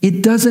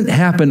 It doesn't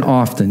happen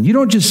often. You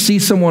don't just see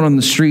someone on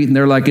the street and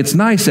they're like, it's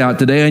nice out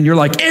today. And you're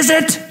like, is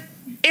it?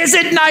 Is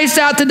it nice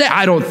out today?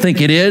 I don't think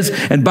it is.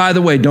 And by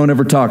the way, don't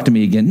ever talk to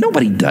me again.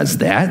 Nobody does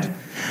that.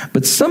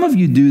 But some of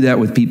you do that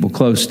with people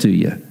close to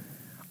you.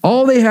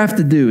 All they have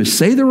to do is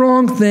say the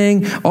wrong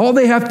thing. All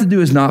they have to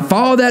do is not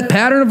follow that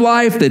pattern of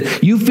life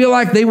that you feel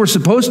like they were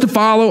supposed to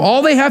follow.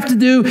 All they have to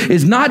do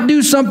is not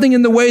do something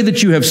in the way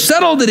that you have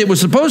settled that it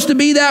was supposed to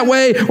be that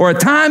way or a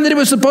time that it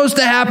was supposed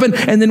to happen.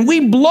 And then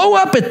we blow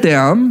up at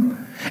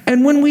them.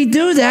 And when we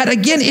do that,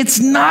 again, it's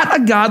not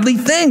a godly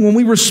thing. When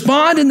we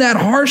respond in that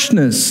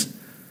harshness,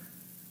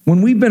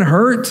 when we've been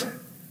hurt,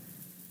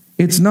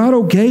 it's not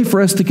okay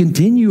for us to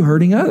continue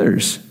hurting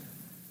others.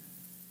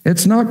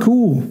 It's not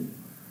cool.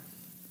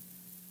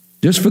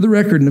 Just for the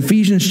record, in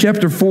Ephesians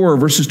chapter 4,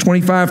 verses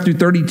 25 through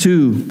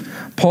 32,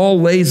 Paul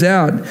lays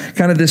out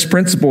kind of this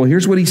principle.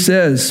 Here's what he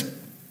says.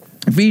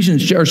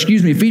 Ephesians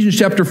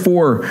chapter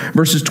 4,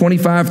 verses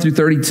 25 through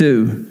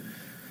 32.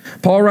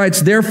 Paul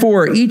writes,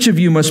 "Therefore, each of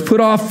you must put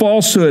off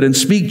falsehood and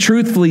speak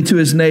truthfully to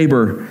his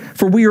neighbor,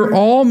 for we are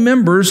all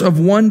members of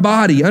one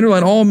body."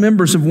 Underline, all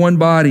members of one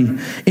body.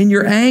 "In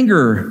your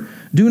anger,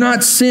 do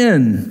not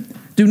sin.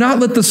 Do not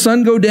let the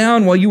sun go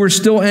down while you are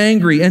still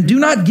angry, and do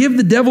not give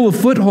the devil a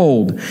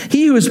foothold.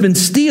 He who has been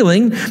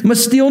stealing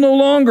must steal no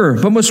longer,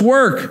 but must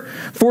work,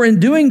 for in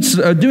doing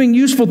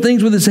useful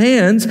things with his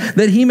hands,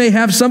 that he may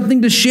have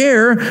something to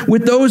share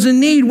with those in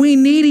need." We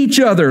need each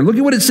other. Look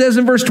at what it says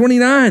in verse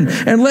 29.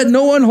 "And let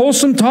no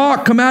unwholesome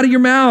talk come out of your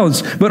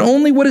mouths, but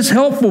only what is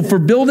helpful for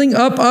building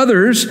up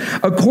others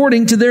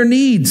according to their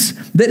needs,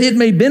 that it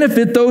may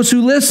benefit those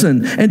who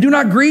listen. And do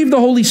not grieve the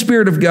Holy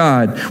Spirit of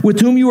God,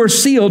 with whom you are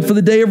sealed for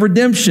the day of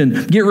redemption.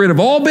 Get rid of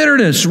all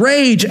bitterness,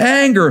 rage,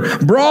 anger,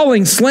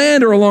 brawling,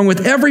 slander, along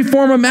with every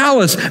form of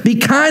malice. Be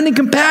kind and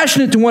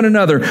compassionate to one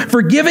another,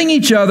 forgiving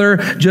each other,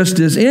 just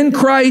as in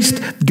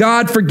Christ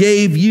God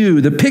forgave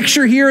you." The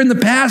picture here in the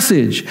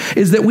passage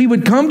is that we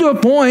would come to a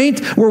point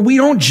where we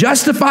don't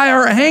justify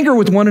our anger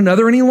with one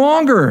another any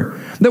longer.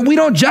 That we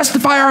don't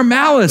justify our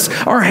malice,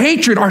 our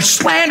hatred, our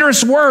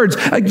slanderous words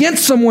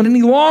against someone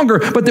any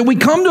longer, but that we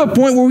come to a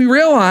point where we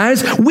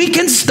realize we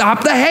can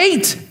stop the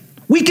hate.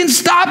 We can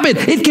stop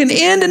it. It can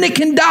end and it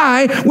can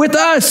die with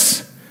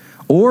us.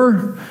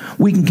 Or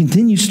we can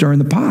continue stirring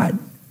the pot.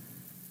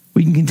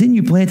 We can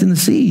continue planting the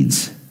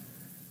seeds.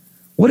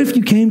 What if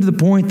you came to the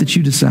point that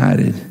you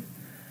decided,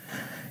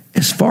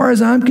 as far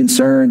as I'm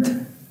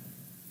concerned,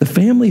 the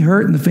family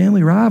hurt and the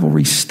family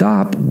rivalry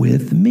stop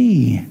with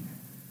me.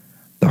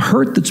 The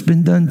hurt that's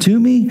been done to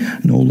me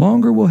no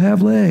longer will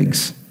have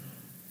legs.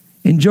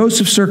 In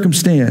Joseph's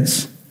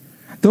circumstance,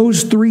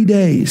 those 3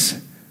 days,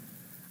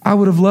 I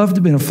would have loved to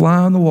have been a fly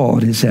on the wall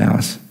at his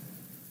house.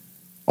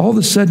 All of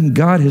a sudden,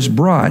 God has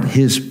brought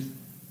his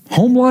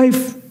home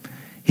life,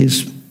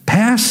 his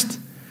past,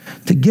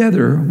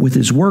 together with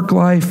his work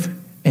life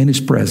and his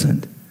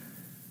present.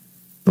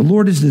 The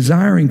Lord is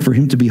desiring for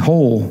him to be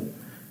whole.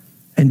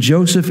 And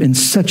Joseph, in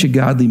such a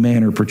godly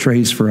manner,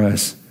 portrays for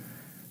us,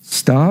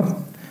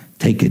 stop,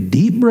 take a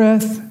deep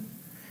breath,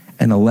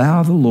 and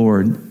allow the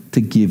Lord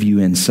to give you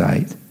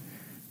insight.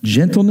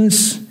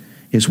 Gentleness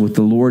is what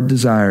the Lord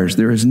desires.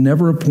 There is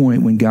never a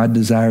point when God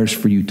desires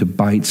for you to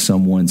bite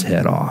someone's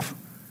head off.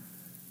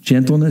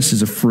 Gentleness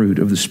is a fruit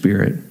of the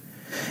Spirit.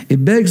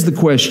 It begs the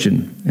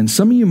question, and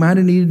some of you might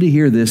have needed to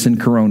hear this in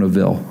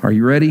Coronaville. Are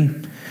you ready?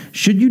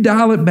 Should you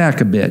dial it back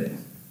a bit?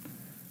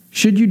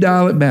 Should you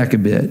dial it back a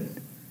bit?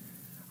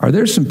 Are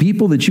there some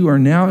people that you are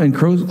now in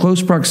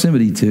close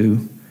proximity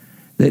to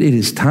that it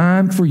is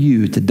time for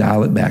you to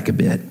dial it back a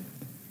bit?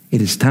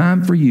 It is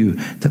time for you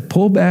to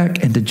pull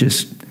back and to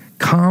just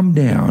calm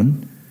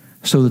down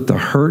so that the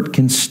hurt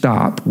can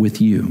stop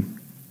with you.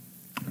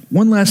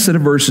 One last set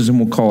of verses and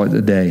we'll call it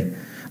a day.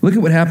 Look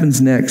at what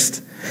happens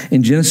next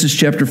in Genesis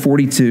chapter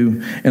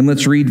 42, and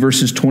let's read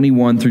verses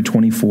 21 through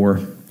 24.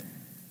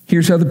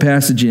 Here's how the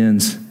passage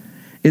ends.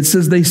 It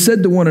says, "They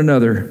said to one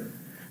another,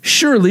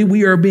 'Surely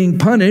we are being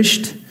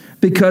punished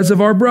because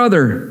of our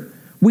brother.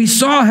 We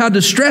saw how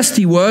distressed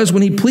he was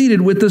when he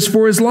pleaded with us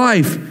for his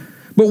life,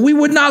 but we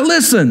would not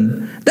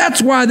listen.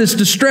 That's why this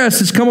distress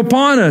has come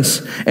upon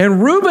us.'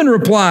 And Reuben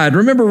replied,"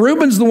 remember,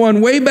 Reuben's the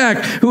one way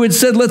back who had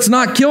said, "Let's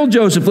not kill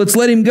Joseph, let's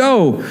let him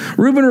go."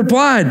 Reuben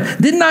replied,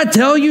 "Didn't I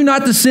tell you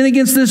not to sin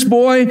against this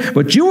boy?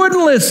 But you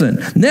wouldn't listen.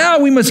 Now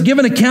we must give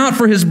an account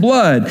for his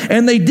blood."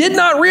 And they did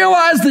not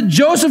realize that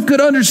Joseph could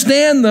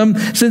understand them,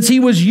 since he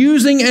was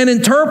using an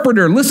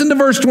interpreter. Listen to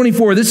verse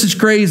 24. This is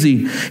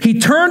crazy. "He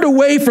turned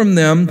away from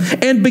them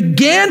and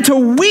began to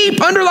weep."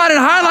 Underline and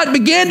highlight,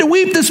 began to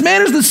weep. This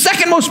man is the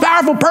second most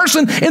powerful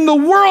person in the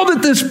world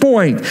at this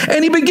point.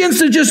 And he begins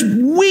to just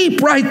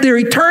weep right there.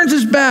 He turns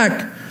his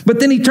back, but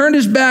then he turned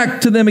his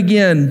back to them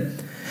again.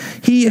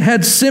 He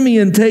had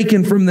Simeon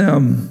taken from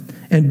them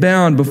and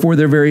bound before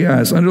their very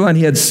eyes. Underline,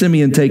 he had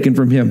Simeon taken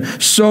from him.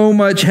 So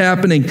much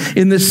happening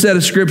in this set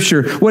of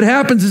scripture. What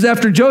happens is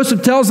after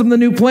Joseph tells them the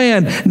new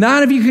plan,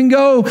 9 of you can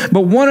go,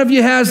 but 1 of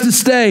you has to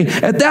stay.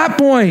 At that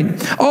point,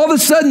 all of a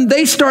sudden,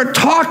 they start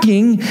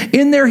talking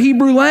in their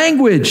Hebrew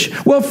language.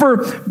 Well,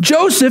 for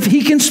Joseph,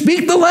 he can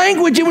speak the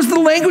language. It was the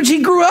language he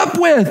grew up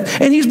with.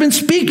 And he's been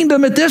speaking to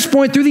them at this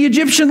point through the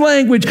Egyptian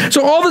language.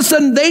 So all of a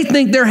sudden, they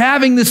think they're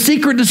having this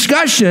secret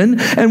discussion.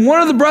 And one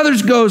of the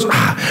brothers goes,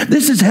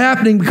 "This is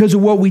happening because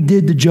of what we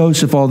did to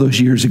Joseph all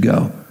those years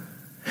ago.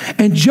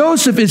 And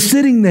Joseph is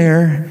sitting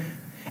there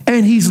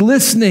and he's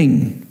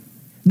listening.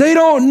 They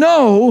don't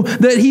know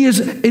that he is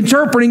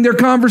interpreting their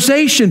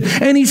conversation,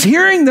 and he's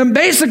hearing them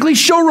basically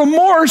show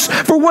remorse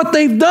for what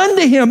they've done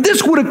to him.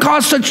 This would have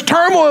caused such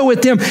turmoil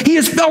with him. He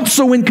has felt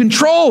so in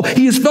control.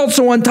 He has felt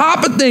so on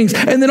top of things.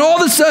 And then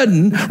all of a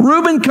sudden,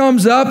 Reuben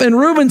comes up, and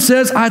Reuben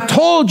says, I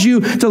told you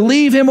to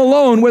leave him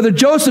alone. Whether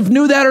Joseph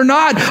knew that or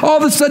not, all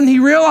of a sudden he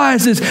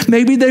realizes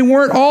maybe they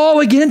weren't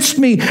all against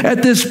me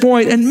at this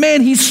point. And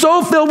man, he's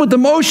so filled with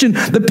emotion.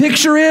 The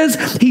picture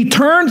is he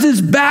turns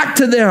his back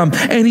to them,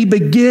 and he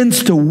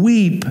begins to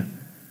weep.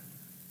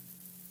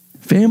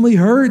 Family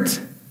hurt.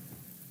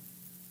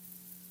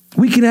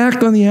 We can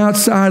act on the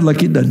outside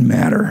like it doesn't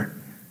matter.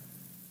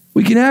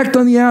 We can act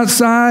on the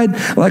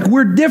outside like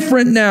we're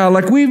different now,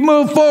 like we've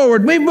moved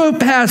forward. We've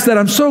moved past that.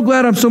 I'm so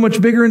glad I'm so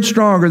much bigger and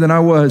stronger than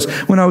I was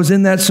when I was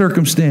in that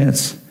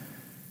circumstance.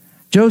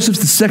 Joseph's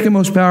the second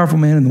most powerful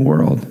man in the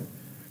world.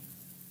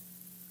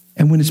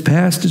 And when his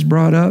past is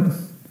brought up,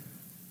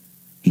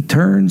 he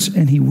turns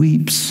and he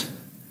weeps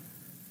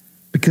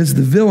because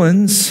the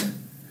villains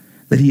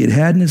that he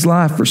had in his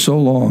life for so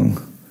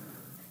long,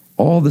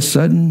 all of a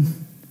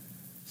sudden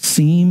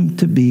seem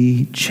to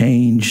be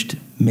changed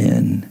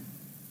men.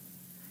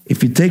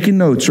 If you're taking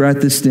notes,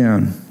 write this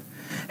down.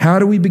 How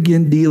do we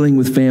begin dealing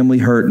with family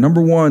hurt?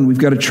 Number one, we've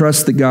got to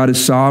trust that God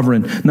is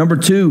sovereign. Number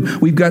two,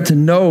 we've got to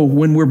know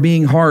when we're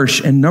being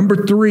harsh. And number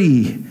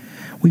three,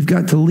 we've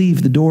got to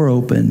leave the door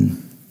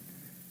open.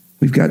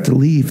 We've got to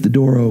leave the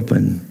door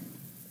open.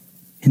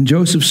 In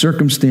Joseph's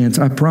circumstance,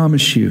 I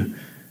promise you,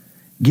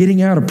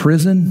 getting out of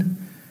prison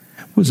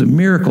was a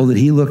miracle that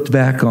he looked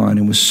back on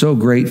and was so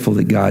grateful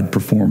that God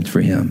performed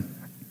for him.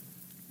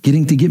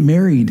 Getting to get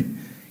married,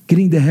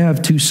 getting to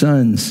have 2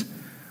 sons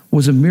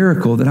was a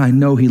miracle that I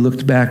know he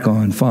looked back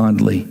on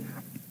fondly.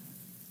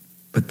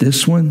 But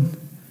this one,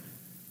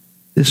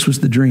 this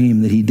was the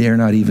dream that he dare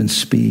not even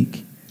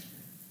speak,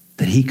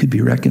 that he could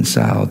be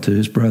reconciled to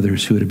his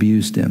brothers who had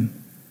abused him.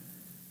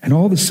 And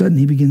all of a sudden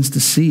he begins to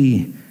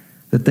see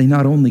that they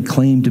not only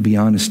claim to be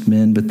honest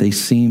men, but they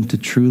seem to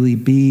truly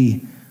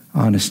be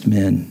honest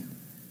men.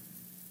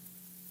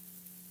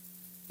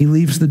 He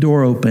leaves the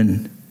door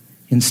open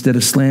instead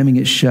of slamming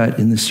it shut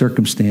in this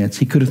circumstance.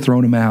 He could have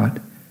thrown him out.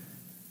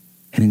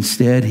 And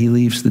instead, he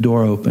leaves the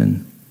door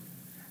open.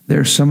 There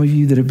are some of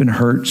you that have been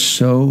hurt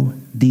so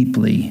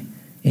deeply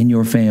in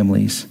your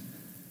families.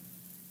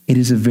 It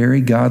is a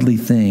very godly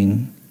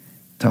thing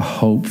to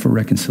hope for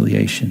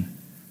reconciliation.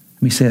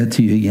 Let me say that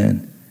to you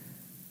again.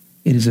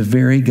 It is a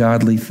very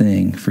godly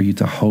thing for you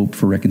to hope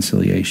for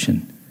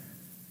reconciliation.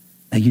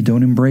 Now, you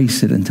don't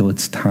embrace it until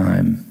it's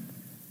time,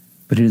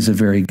 but it is a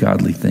very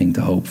godly thing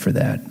to hope for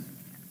that.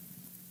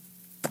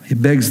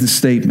 It begs the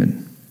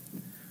statement,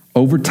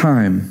 over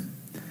time,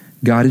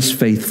 God is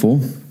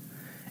faithful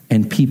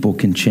and people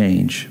can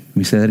change. Let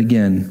me say that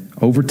again.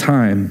 Over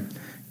time,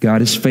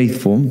 God is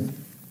faithful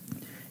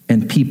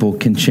and people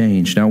can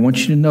change. Now, I want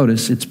you to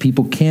notice it's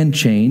people can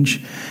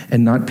change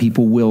and not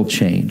people will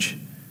change.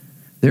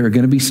 There are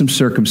going to be some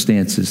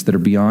circumstances that are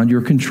beyond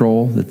your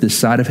control, that this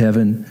side of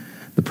heaven,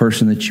 the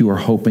person that you are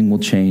hoping will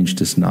change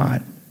does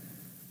not.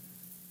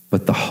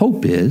 But the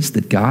hope is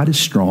that God is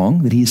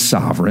strong, that he is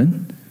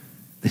sovereign,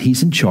 that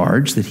he's in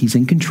charge, that he's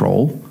in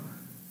control,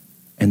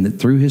 and that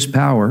through his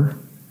power,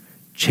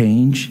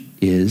 change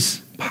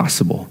is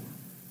possible.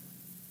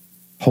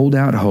 Hold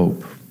out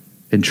hope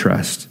and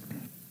trust.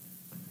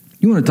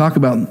 You want to talk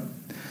about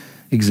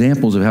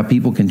examples of how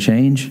people can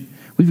change?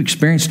 We've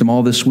experienced them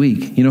all this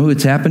week. You know who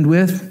it's happened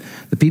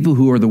with? The people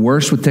who are the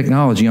worst with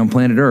technology on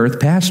planet Earth,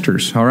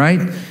 pastors, all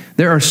right?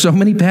 There are so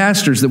many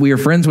pastors that we are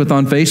friends with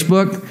on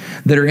Facebook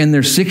that are in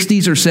their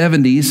 60s or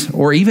 70s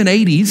or even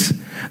 80s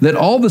that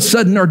all of a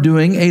sudden are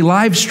doing a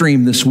live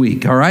stream this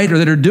week, all right? Or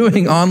that are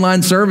doing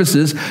online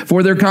services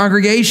for their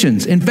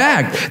congregations. In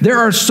fact, there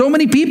are so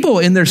many people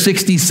in their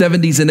 60s,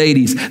 70s, and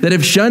 80s that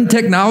have shunned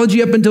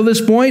technology up until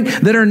this point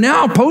that are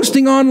now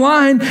posting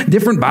online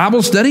different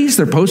Bible studies.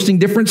 They're posting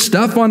different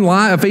stuff on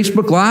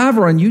Facebook Live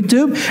or on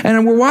YouTube.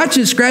 And we're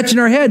watching, scratching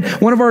our head.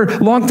 One of our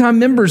longtime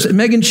members,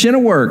 Megan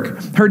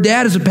Shinnework, her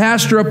dad is a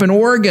pastor up in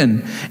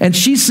Oregon. And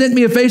she sent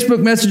me a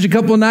Facebook message a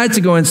couple of nights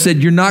ago and said,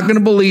 "You're not going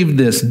to believe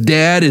this.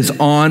 Dad is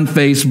on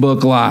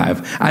Facebook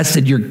Live." I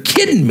said, "You're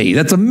kidding me.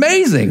 That's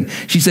amazing."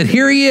 She said,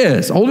 "Here he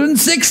is, older than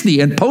 60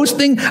 and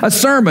posting a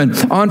sermon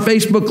on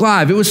Facebook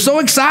Live." It was so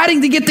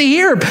exciting to get to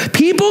hear.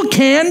 People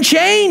can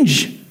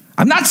change.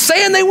 I'm not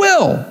saying they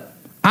will.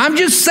 I'm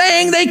just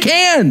saying they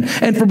can.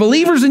 And for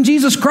believers in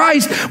Jesus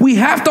Christ, we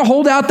have to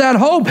hold out that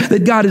hope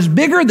that God is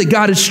bigger, that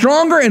God is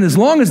stronger, and as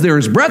long as there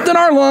is breath in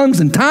our lungs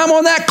and time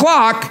on that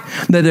clock,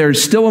 that there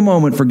is still a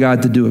moment for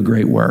God to do a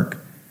great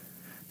work.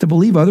 To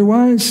believe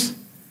otherwise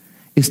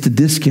is to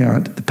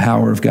discount the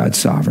power of God's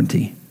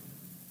sovereignty.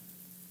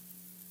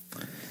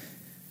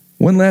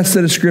 One last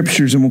set of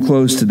scriptures and we'll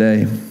close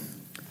today.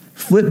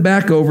 Flip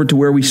back over to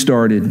where we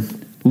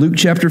started, Luke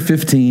chapter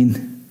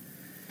 15.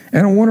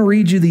 And I want to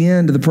read you the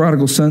end of the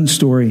prodigal son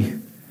story.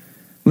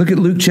 Look at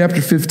Luke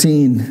chapter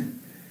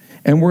 15,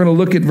 and we're going to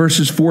look at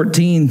verses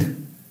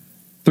 14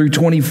 through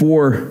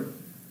 24.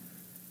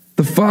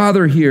 The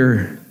Father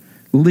here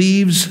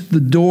leaves the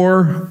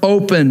door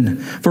open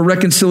for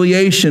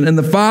reconciliation. And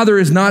the Father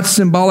is not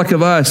symbolic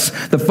of us.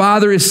 The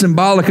Father is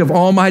symbolic of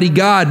Almighty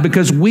God,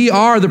 because we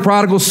are the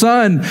prodigal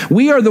son.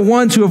 We are the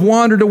ones who have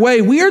wandered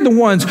away. We are the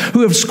ones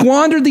who have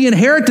squandered the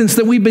inheritance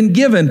that we've been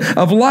given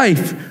of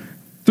life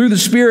through the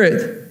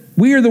Spirit.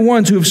 We are the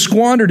ones who have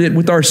squandered it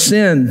with our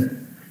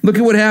sin. Look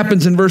at what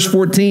happens in verse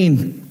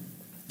 14.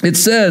 It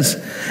says,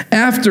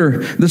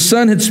 after the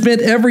son had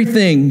spent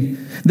everything,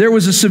 there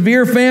was a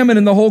severe famine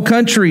in the whole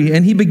country,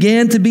 and he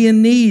began to be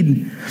in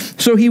need.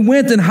 So he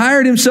went and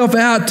hired himself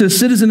out to a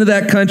citizen of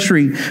that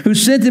country, who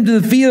sent him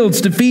to the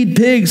fields to feed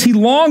pigs. He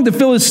longed to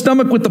fill his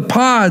stomach with the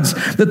pods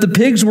that the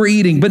pigs were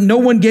eating, but no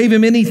one gave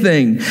him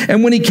anything.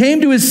 And when he came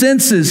to his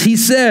senses, he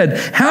said,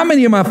 how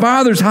many of my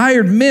father's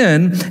hired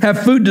men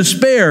have food to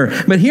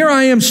spare? But here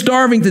I am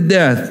starving to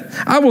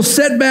death. I will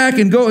set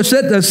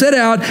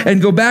out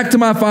and go back to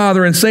my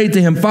father and say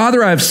to him,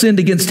 Father, I have sinned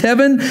against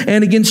heaven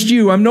and against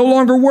you. I'm no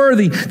longer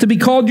worthy to be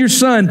called your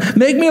son.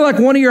 Make me like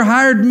one of your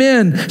hired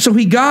men. So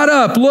he got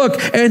up,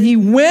 look, and he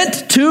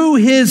went to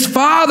his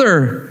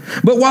father.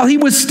 But while he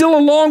was still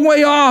a long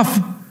way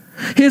off,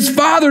 his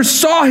father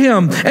saw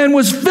him and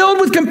was filled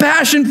with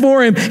compassion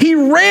for him. He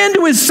ran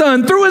to his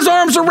son, threw his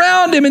arms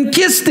around him, and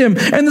kissed him.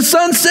 And the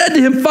son said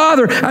to him,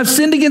 Father, I've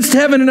sinned against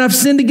heaven and I've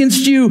sinned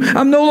against you.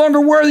 I'm no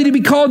longer worthy to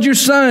be called your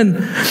son.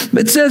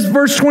 It says,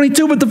 verse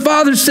 22, but the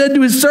father said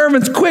to his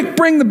servants, quick,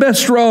 bring the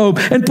best robe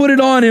and put it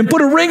on him.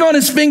 Put a ring on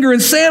his finger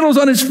and sandals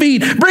on his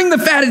feet. Bring the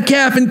fatted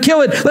calf and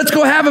kill it. Let's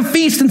go have a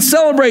feast and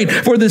celebrate.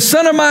 For this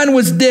son of mine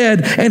was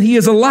dead and he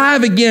is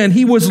alive again.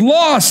 He was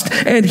lost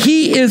and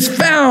he is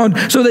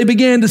found. So they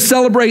began to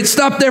celebrate.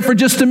 Stop there for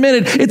just a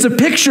minute. It's a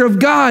picture of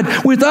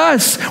God with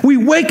us. We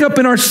wake up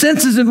in our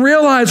senses and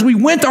realize we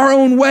went our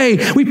own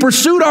way. We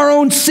pursued our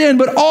own sin,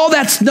 but all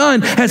that's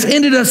done has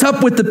ended us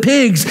up with the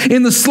pigs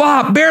in the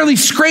slop, barely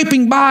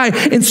scraping by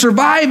and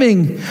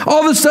surviving.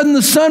 All of a sudden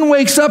the son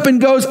wakes up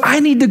and goes, I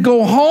need to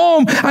go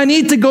home. I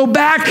need to go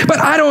back, but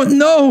I don't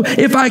know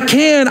if I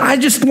can. I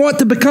just want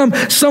to become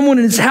someone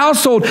in his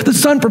household. The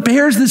son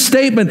prepares this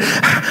statement.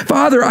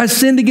 Father, I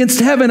sinned against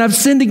heaven. I've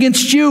sinned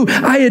against you.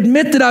 I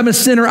admit that I'm a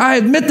sinner. I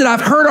admit that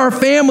I've hurt our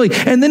family.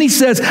 And then he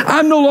says,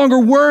 I'm no longer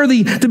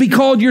worthy to be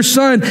called your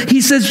son. He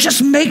says,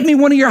 just make me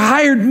one of your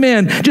hired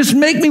men. Just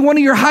make me one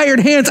of your hired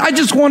hands. I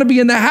just want to be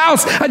in the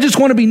house. I just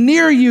want to be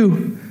near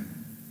you.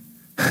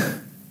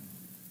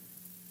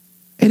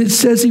 And it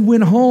says he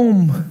went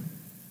home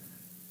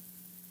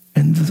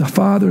and the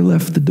father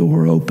left the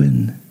door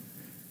open.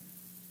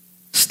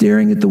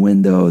 Staring at the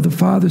window, the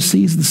father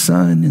sees the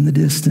son in the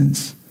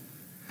distance.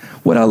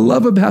 What I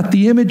love about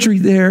the imagery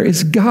there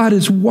is God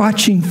is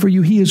watching for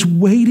you. He is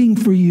waiting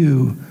for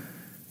you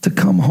to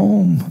come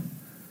home.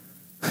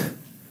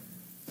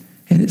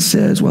 And it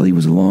says, while he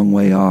was a long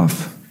way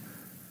off,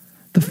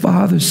 the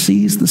father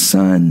sees the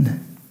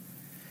son,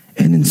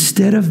 and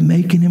instead of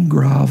making him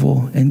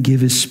grovel and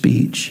give his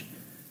speech,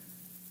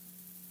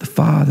 the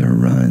father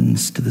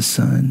runs to the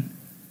son.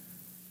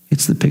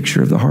 It's the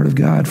picture of the heart of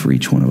God for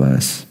each one of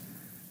us.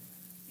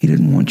 He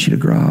didn't want you to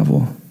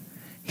grovel.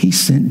 He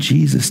sent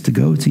Jesus to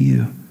go to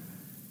you.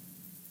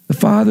 The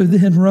father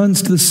then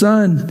runs to the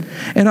son.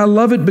 And I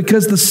love it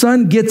because the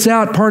son gets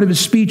out part of his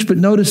speech, but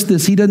notice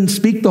this, he doesn't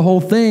speak the whole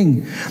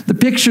thing. The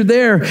picture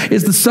there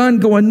is the son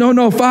going,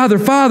 no, Father,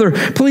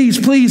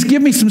 please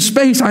give me some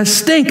space. I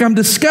stink, I'm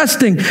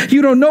disgusting.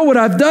 You don't know what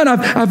I've done.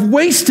 I've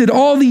wasted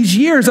all these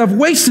years. I've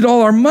wasted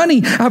all our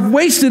money. I've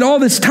wasted all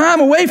this time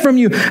away from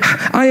you.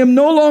 I am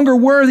no longer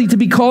worthy to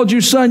be called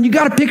your son. You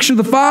got to picture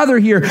the father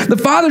here. The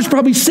father's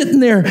probably sitting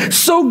there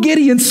so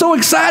giddy and so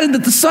excited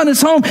that the son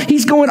is home.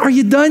 He's going, are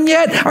you done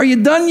yet? Are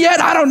you done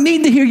yet? I don't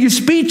need to hear your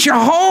speech. You're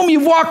home.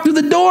 You've walked through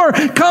the door.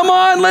 Come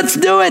on, let's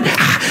do it.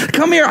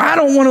 Come here. I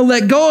don't want to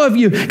let go of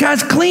you.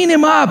 Guys, clean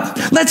him up.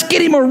 Let's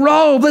get him a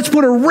robe. Let's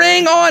put a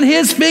ring on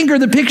his finger.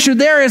 The picture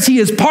there is he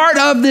is part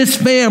of this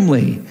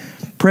family,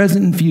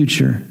 present and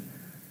future.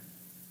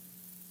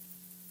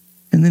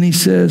 And then he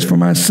says, for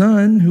my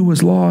son who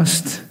was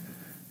lost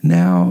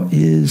now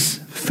is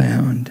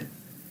found.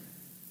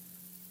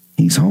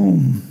 He's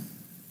home.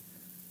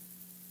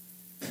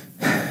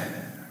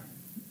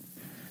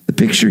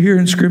 The picture here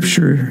in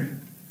Scripture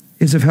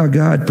is of how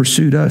God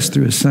pursued us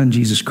through his son,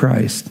 Jesus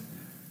Christ.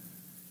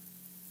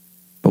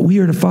 But we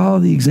are to follow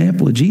the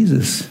example of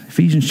Jesus,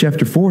 Ephesians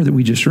chapter 4 that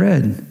we just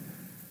read.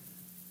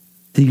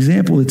 The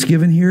example that's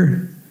given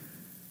here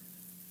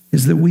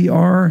is that we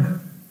are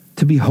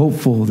to be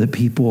hopeful that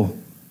people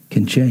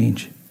can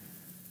change,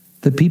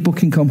 that people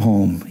can come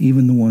home,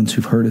 even the ones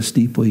who've hurt us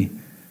deeply,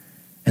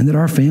 and that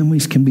our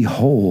families can be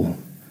whole,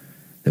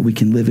 that we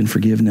can live in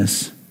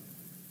forgiveness.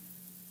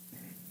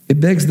 It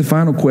begs the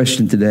final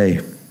question today.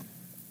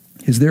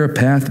 Is there a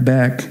path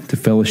back to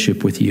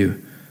fellowship with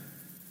you?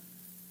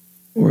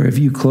 Or have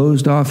you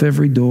closed off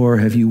every door?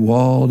 Have you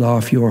walled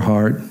off your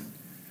heart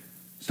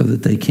so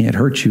that they can't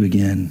hurt you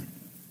again?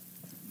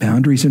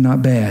 Boundaries are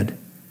not bad.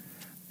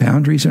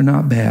 Boundaries are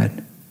not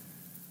bad.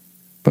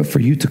 But for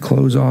you to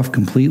close off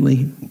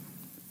completely,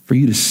 for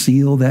you to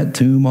seal that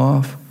tomb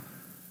off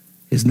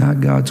is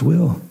not God's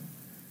will.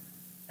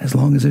 As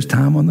long as there's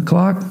time on the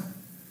clock,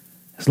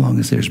 as long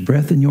as there's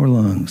breath in your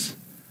lungs,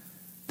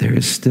 there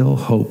is still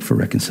hope for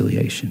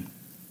reconciliation.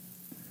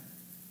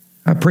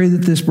 I pray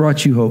that this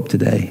brought you hope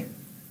today.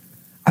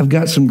 I've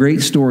got some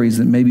great stories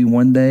that maybe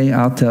one day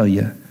I'll tell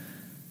you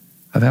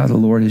of how the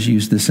Lord has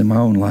used this in my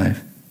own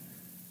life.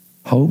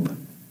 Hope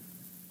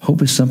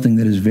is something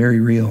that is very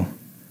real.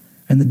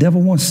 And the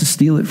devil wants to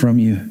steal it from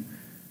you,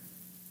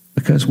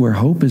 because where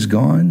hope is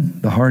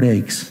gone, the heart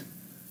aches.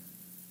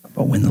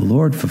 But when the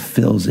Lord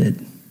fulfills it,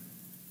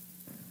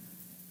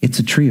 it's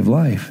a tree of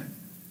life.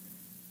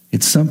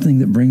 It's something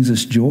that brings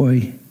us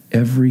joy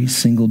every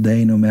single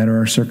day, no matter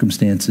our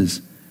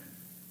circumstances.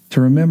 To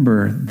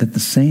remember that the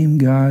same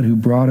God who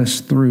brought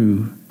us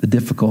through the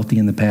difficulty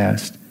in the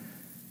past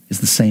is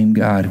the same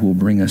God who will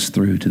bring us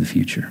through to the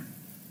future.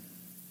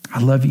 I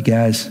love you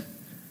guys.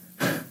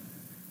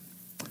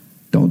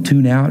 Don't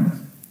tune out.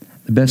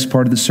 The best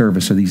part of the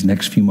service are these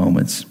next few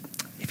moments.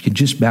 If you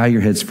just bow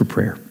your heads for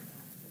prayer.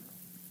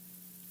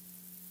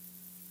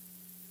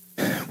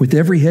 With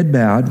every head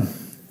bowed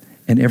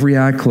and every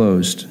eye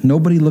closed,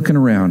 nobody looking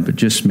around but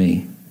just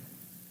me.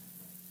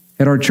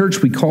 At our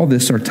church, we call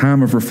this our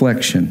time of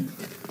reflection.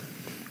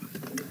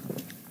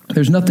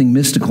 There's nothing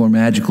mystical or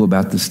magical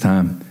about this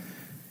time.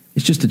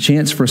 It's just a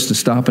chance for us to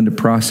stop and to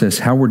process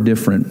how we're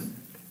different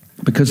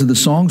because of the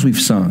songs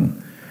we've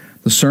sung,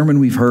 the sermon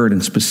we've heard,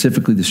 and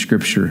specifically the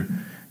scripture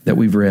that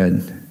we've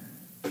read.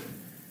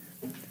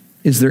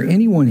 Is there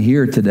anyone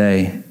here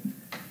today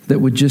that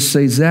would just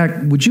say, Zach,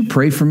 would you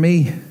pray for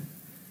me?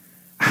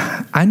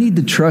 I need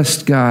to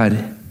trust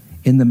God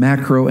in the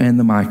macro and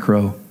the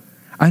micro.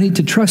 I need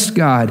to trust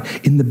God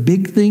in the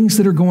big things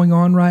that are going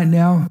on right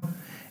now.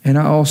 And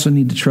I also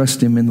need to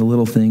trust him in the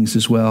little things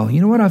as well. You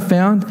know what I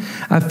found?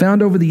 I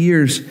found over the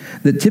years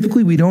that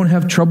typically we don't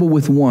have trouble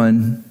with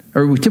one,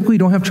 or we typically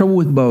don't have trouble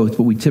with both,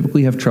 but we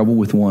typically have trouble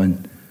with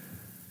one.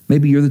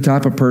 Maybe you're the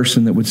type of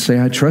person that would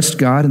say, I trust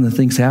God in the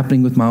things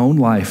happening with my own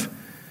life,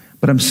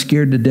 but I'm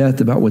scared to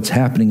death about what's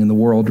happening in the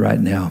world right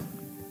now.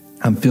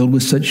 I'm filled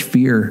with such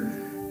fear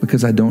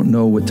because I don't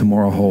know what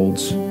tomorrow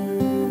holds.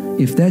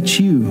 If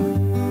that's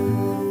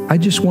you, I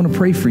just want to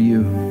pray for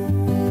you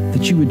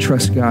that you would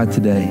trust God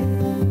today,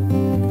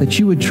 that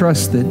you would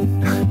trust that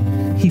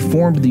he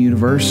formed the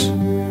universe.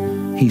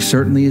 He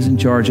certainly is in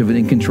charge of it,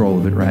 in control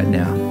of it right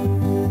now.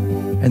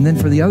 And then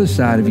for the other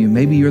side of you,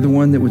 maybe you're the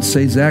one that would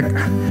say, Zach,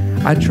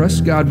 I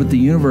trust God with the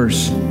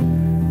universe,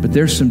 but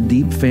there's some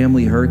deep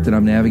family hurt that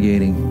I'm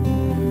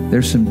navigating.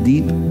 There's some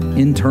deep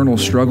internal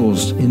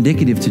struggles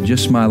indicative to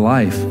just my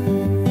life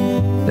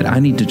that I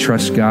need to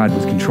trust God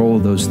with control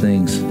of those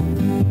things.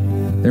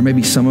 There may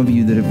be some of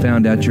you that have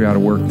found out you're out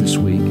of work this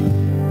week.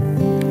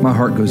 My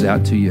heart goes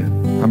out to you.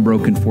 I'm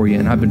broken for you,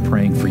 and I've been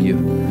praying for you.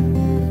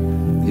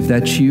 If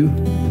that's you,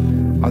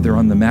 either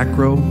on the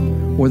macro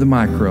or the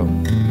micro,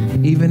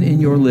 even in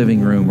your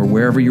living room or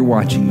wherever you're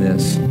watching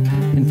this.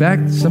 In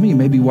fact, some of you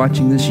may be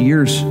watching this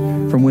years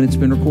from when it's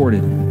been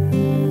recorded.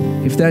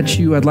 If that's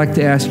you, I'd like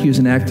to ask you as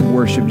an act of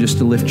worship just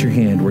to lift your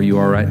hand where you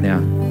are right now.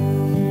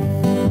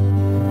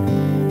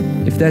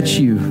 If that's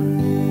you,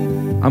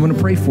 I'm going to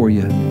pray for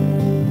you.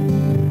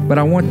 But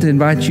I want to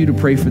invite you to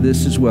pray for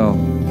this as well.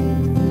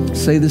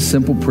 Say this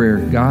simple prayer.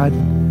 God,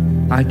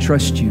 I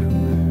trust you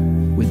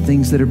with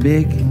things that are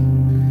big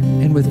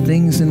and with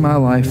things in my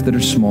life that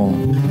are small.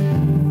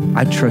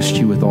 I trust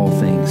you with all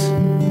things.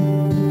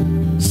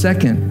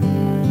 Second,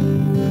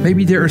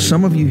 maybe there are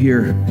some of you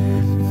here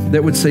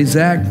that would say,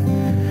 Zach,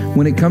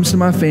 when it comes to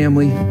my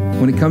family,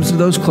 when it comes to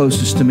those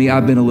closest to me,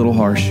 I've been a little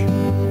harsh.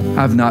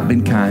 I've not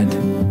been kind.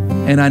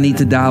 And I need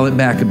to dial it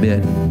back a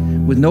bit.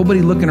 With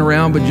nobody looking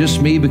around but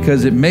just me,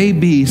 because it may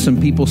be some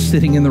people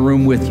sitting in the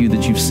room with you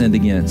that you've sinned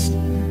against.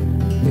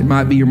 It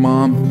might be your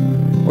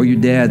mom or your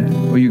dad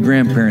or your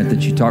grandparent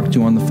that you talk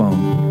to on the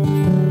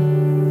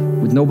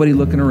phone. With nobody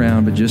looking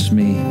around but just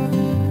me.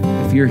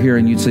 If you're here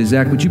and you'd say,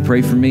 Zach, would you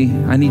pray for me?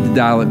 I need to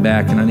dial it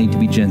back and I need to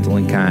be gentle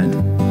and kind.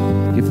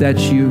 If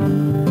that's you,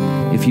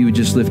 if you would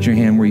just lift your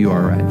hand where you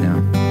are right now.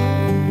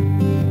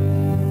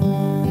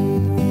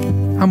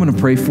 I'm going to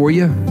pray for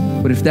you,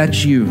 but if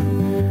that's you,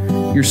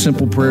 your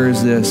simple prayer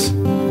is this: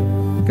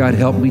 God,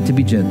 help me to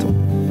be gentle.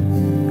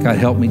 God,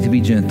 help me to be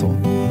gentle,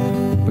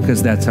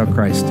 because that's how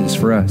Christ is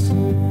for us.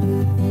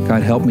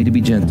 God, help me to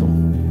be gentle,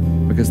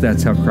 because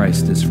that's how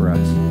Christ is for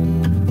us.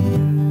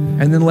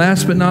 And then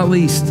last but not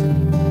least,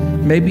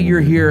 maybe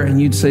you're here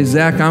and you'd say,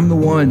 Zach, I'm the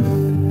one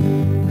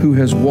who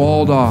has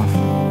walled off.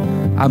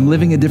 I'm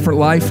living a different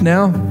life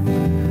now.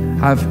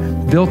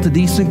 I've built a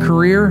decent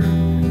career.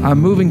 I'm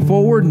moving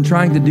forward and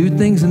trying to do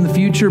things in the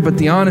future, but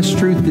the honest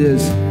truth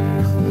is,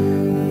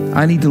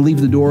 I need to leave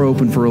the door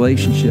open for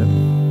relationship.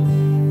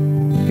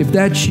 If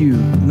that's you,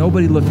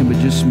 nobody looking but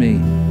just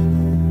me,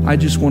 I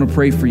just want to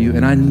pray for you,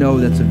 and I know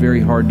that's a very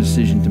hard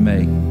decision to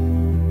make.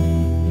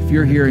 If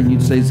you're here and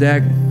you'd say,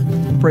 Zach,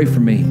 pray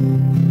for me.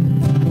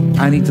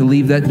 I need to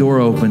leave that door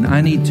open.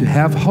 I need to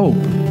have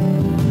hope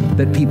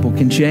that people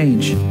can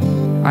change.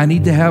 I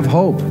need to have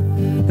hope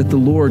that the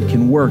Lord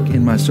can work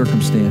in my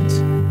circumstance.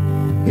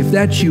 If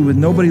that's you with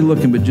nobody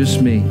looking but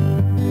just me,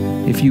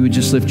 if you would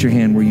just lift your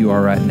hand where you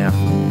are right now.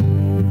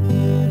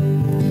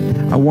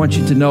 I want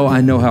you to know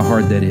I know how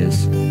hard that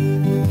is.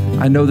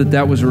 I know that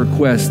that was a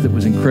request that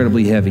was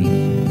incredibly heavy.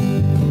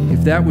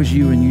 If that was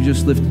you and you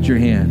just lifted your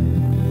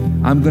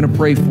hand, I'm going to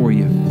pray for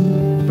you.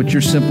 But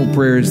your simple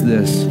prayer is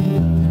this: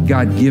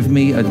 God, give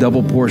me a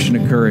double portion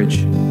of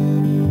courage.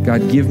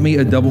 God, give me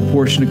a double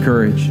portion of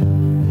courage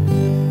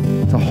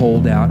to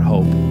hold out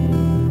hope.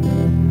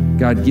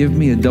 God, give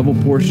me a double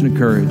portion of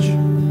courage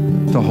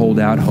to hold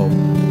out hope.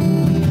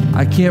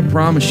 I can't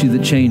promise you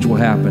that change will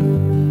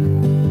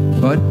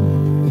happen, but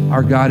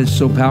our God is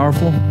so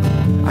powerful.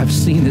 I've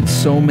seen it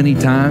so many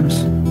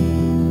times.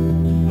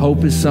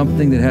 Hope is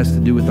something that has to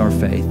do with our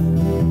faith.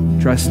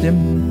 Trust Him,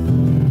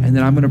 and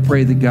then I'm going to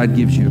pray that God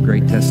gives you a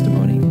great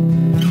testimony.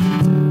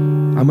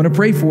 I'm going to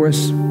pray for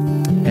us,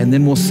 and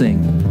then we'll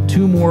sing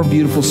 2 more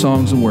beautiful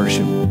songs of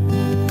worship.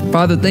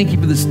 Father, thank you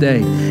for this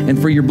day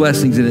and for your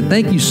blessings in it.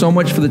 Thank you so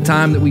much for the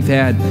time that we've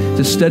had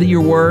to study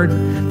your word,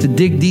 to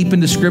dig deep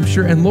into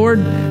Scripture. And Lord,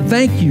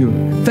 thank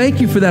you.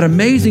 Thank you for that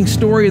amazing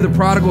story of the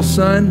prodigal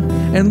son.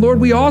 And Lord,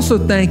 we also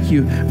thank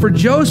you for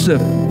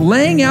Joseph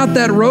laying out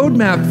that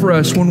roadmap for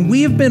us when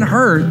we have been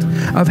hurt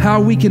of how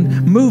we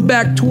can move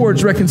back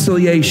towards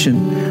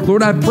reconciliation.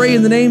 Lord, I pray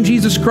in the name of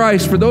Jesus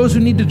Christ for those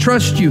who need to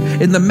trust you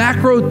in the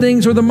macro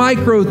things or the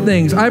micro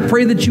things. I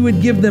pray that you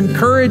would give them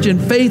courage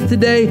and faith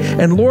today.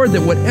 And Lord,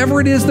 that whatever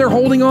it is they're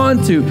holding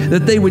on to,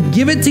 that they would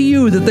give it to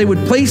you, that they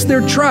would place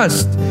their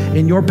trust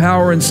in your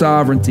power and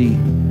sovereignty.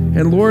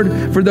 And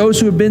Lord, for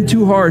those who have been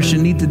too harsh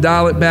and need to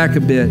dial it back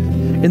a bit,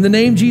 in the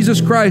name of Jesus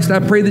Christ, I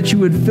pray that you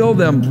would fill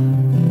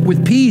them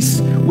with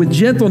peace, with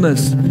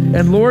gentleness,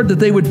 and Lord, that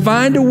they would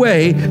find a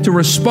way to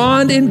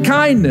respond in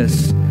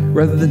kindness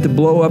rather than to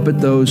blow up at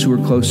those who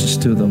are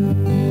closest to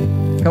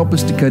them. Help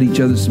us to cut each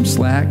other some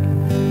slack.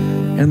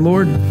 And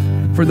Lord,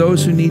 for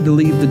those who need to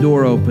leave the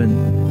door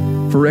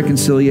open for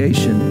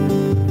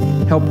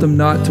reconciliation, help them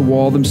not to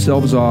wall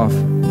themselves off.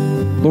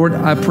 Lord,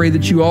 I pray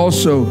that you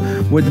also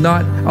would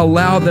not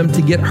allow them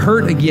to get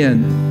hurt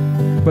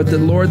again, but that,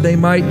 Lord, they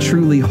might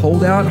truly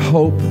hold out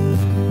hope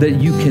that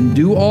you can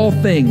do all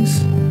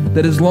things,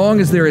 that as long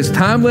as there is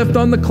time left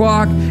on the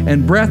clock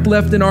and breath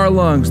left in our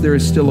lungs, there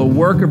is still a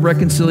work of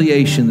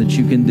reconciliation that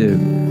you can do.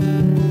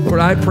 Lord,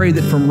 I pray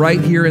that from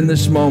right here in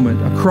this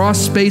moment, across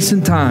space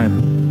and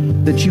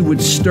time, that you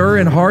would stir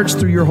in hearts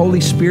through your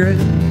Holy Spirit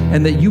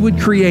and that you would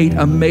create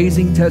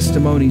amazing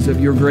testimonies of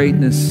your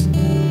greatness.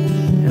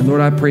 And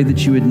Lord, I pray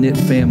that you would knit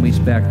families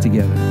back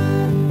together.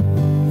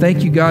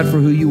 Thank you, God, for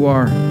who you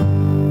are.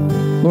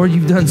 Lord,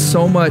 you've done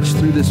so much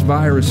through this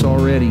virus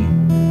already.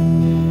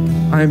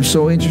 I am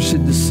so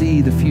interested to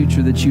see the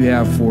future that you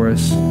have for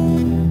us.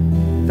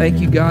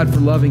 Thank you, God, for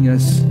loving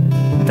us.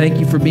 Thank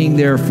you for being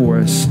there for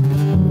us.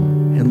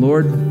 And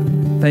Lord,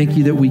 thank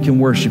you that we can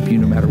worship you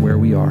no matter where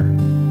we are.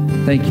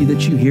 Thank you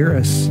that you hear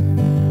us.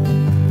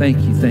 Thank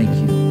you, thank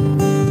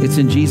you. It's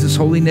in Jesus'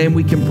 holy name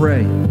we can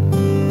pray.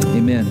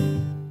 Amen.